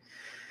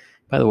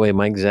 By the way,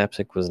 Mike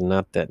Zapsik was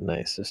not that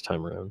nice this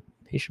time around.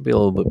 He should be a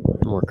little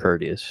bit more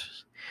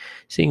courteous.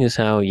 Seeing as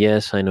how,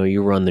 yes, I know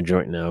you run the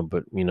joint now,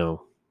 but, you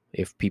know,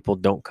 if people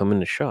don't come in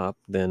the shop,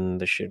 then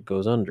the shit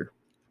goes under.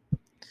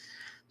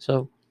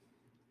 So,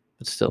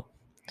 but still.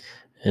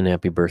 And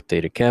happy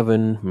birthday to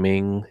Kevin,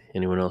 Ming,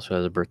 anyone else who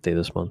has a birthday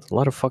this month. A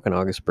lot of fucking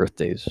August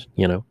birthdays,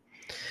 you know.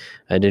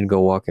 I did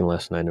go walking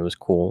last night. It was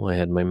cool. I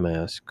had my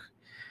mask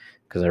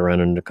because I ran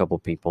into a couple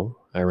people.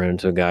 I ran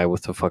into a guy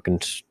with a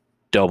fucking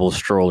double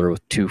stroller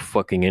with 2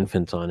 fucking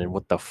infants on it.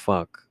 What the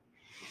fuck?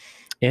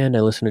 And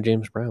I listened to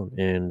James Brown,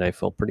 and I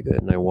felt pretty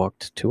good. And I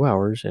walked 2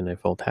 hours, and I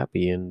felt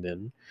happy. And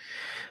then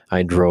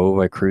I drove,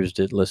 I cruised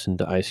it, listened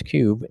to Ice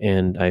Cube,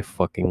 and I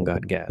fucking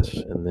got gas.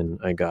 And then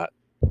I got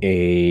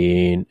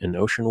an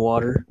ocean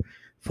water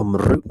from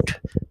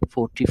Route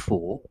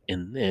 44,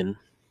 and then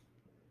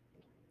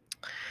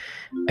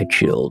I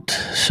chilled.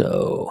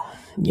 So,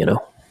 you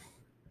know.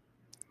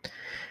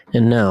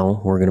 And now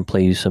we're going to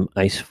play you some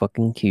Ice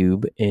fucking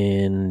Cube,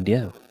 and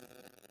yeah.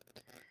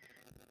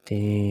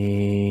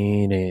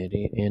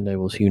 And I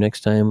will see you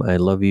next time. I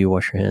love you.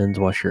 Wash your hands,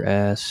 wash your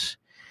ass,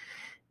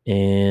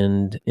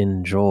 and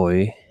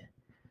enjoy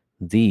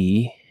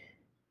this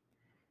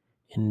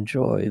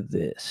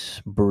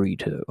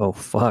burrito. Oh,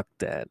 fuck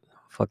that.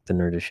 Fuck the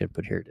nerd shit,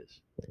 but here it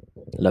is.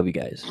 Love you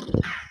guys.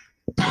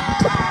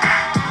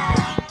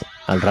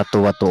 Al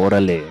rato, vato,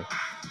 órale.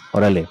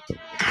 Órale.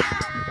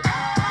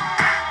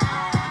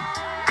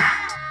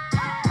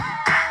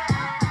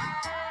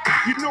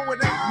 You know it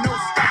ain't no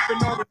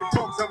stopping all the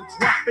bombs I'm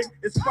dropping.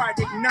 It's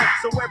Friday night,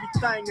 so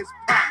everything is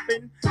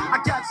popping.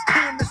 I got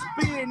 10 to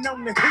spin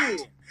on the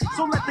head,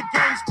 so let the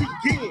games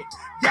begin.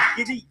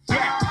 Yakety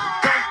yak,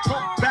 don't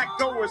talk back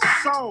or a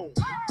song.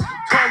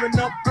 Calling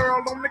up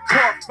Earl on the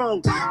court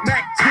phone.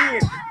 Mac 10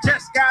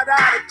 just got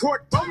out of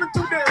court, rolling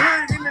through the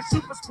hood in the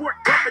super sport,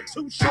 bumping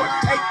too short.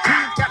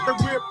 18's got the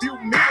rear view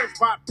mirrors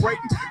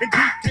vibrating, and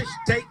deep dish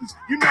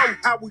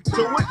how we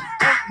do it.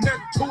 Ain't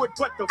nothing to it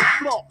but the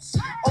floss.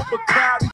 Overcrowded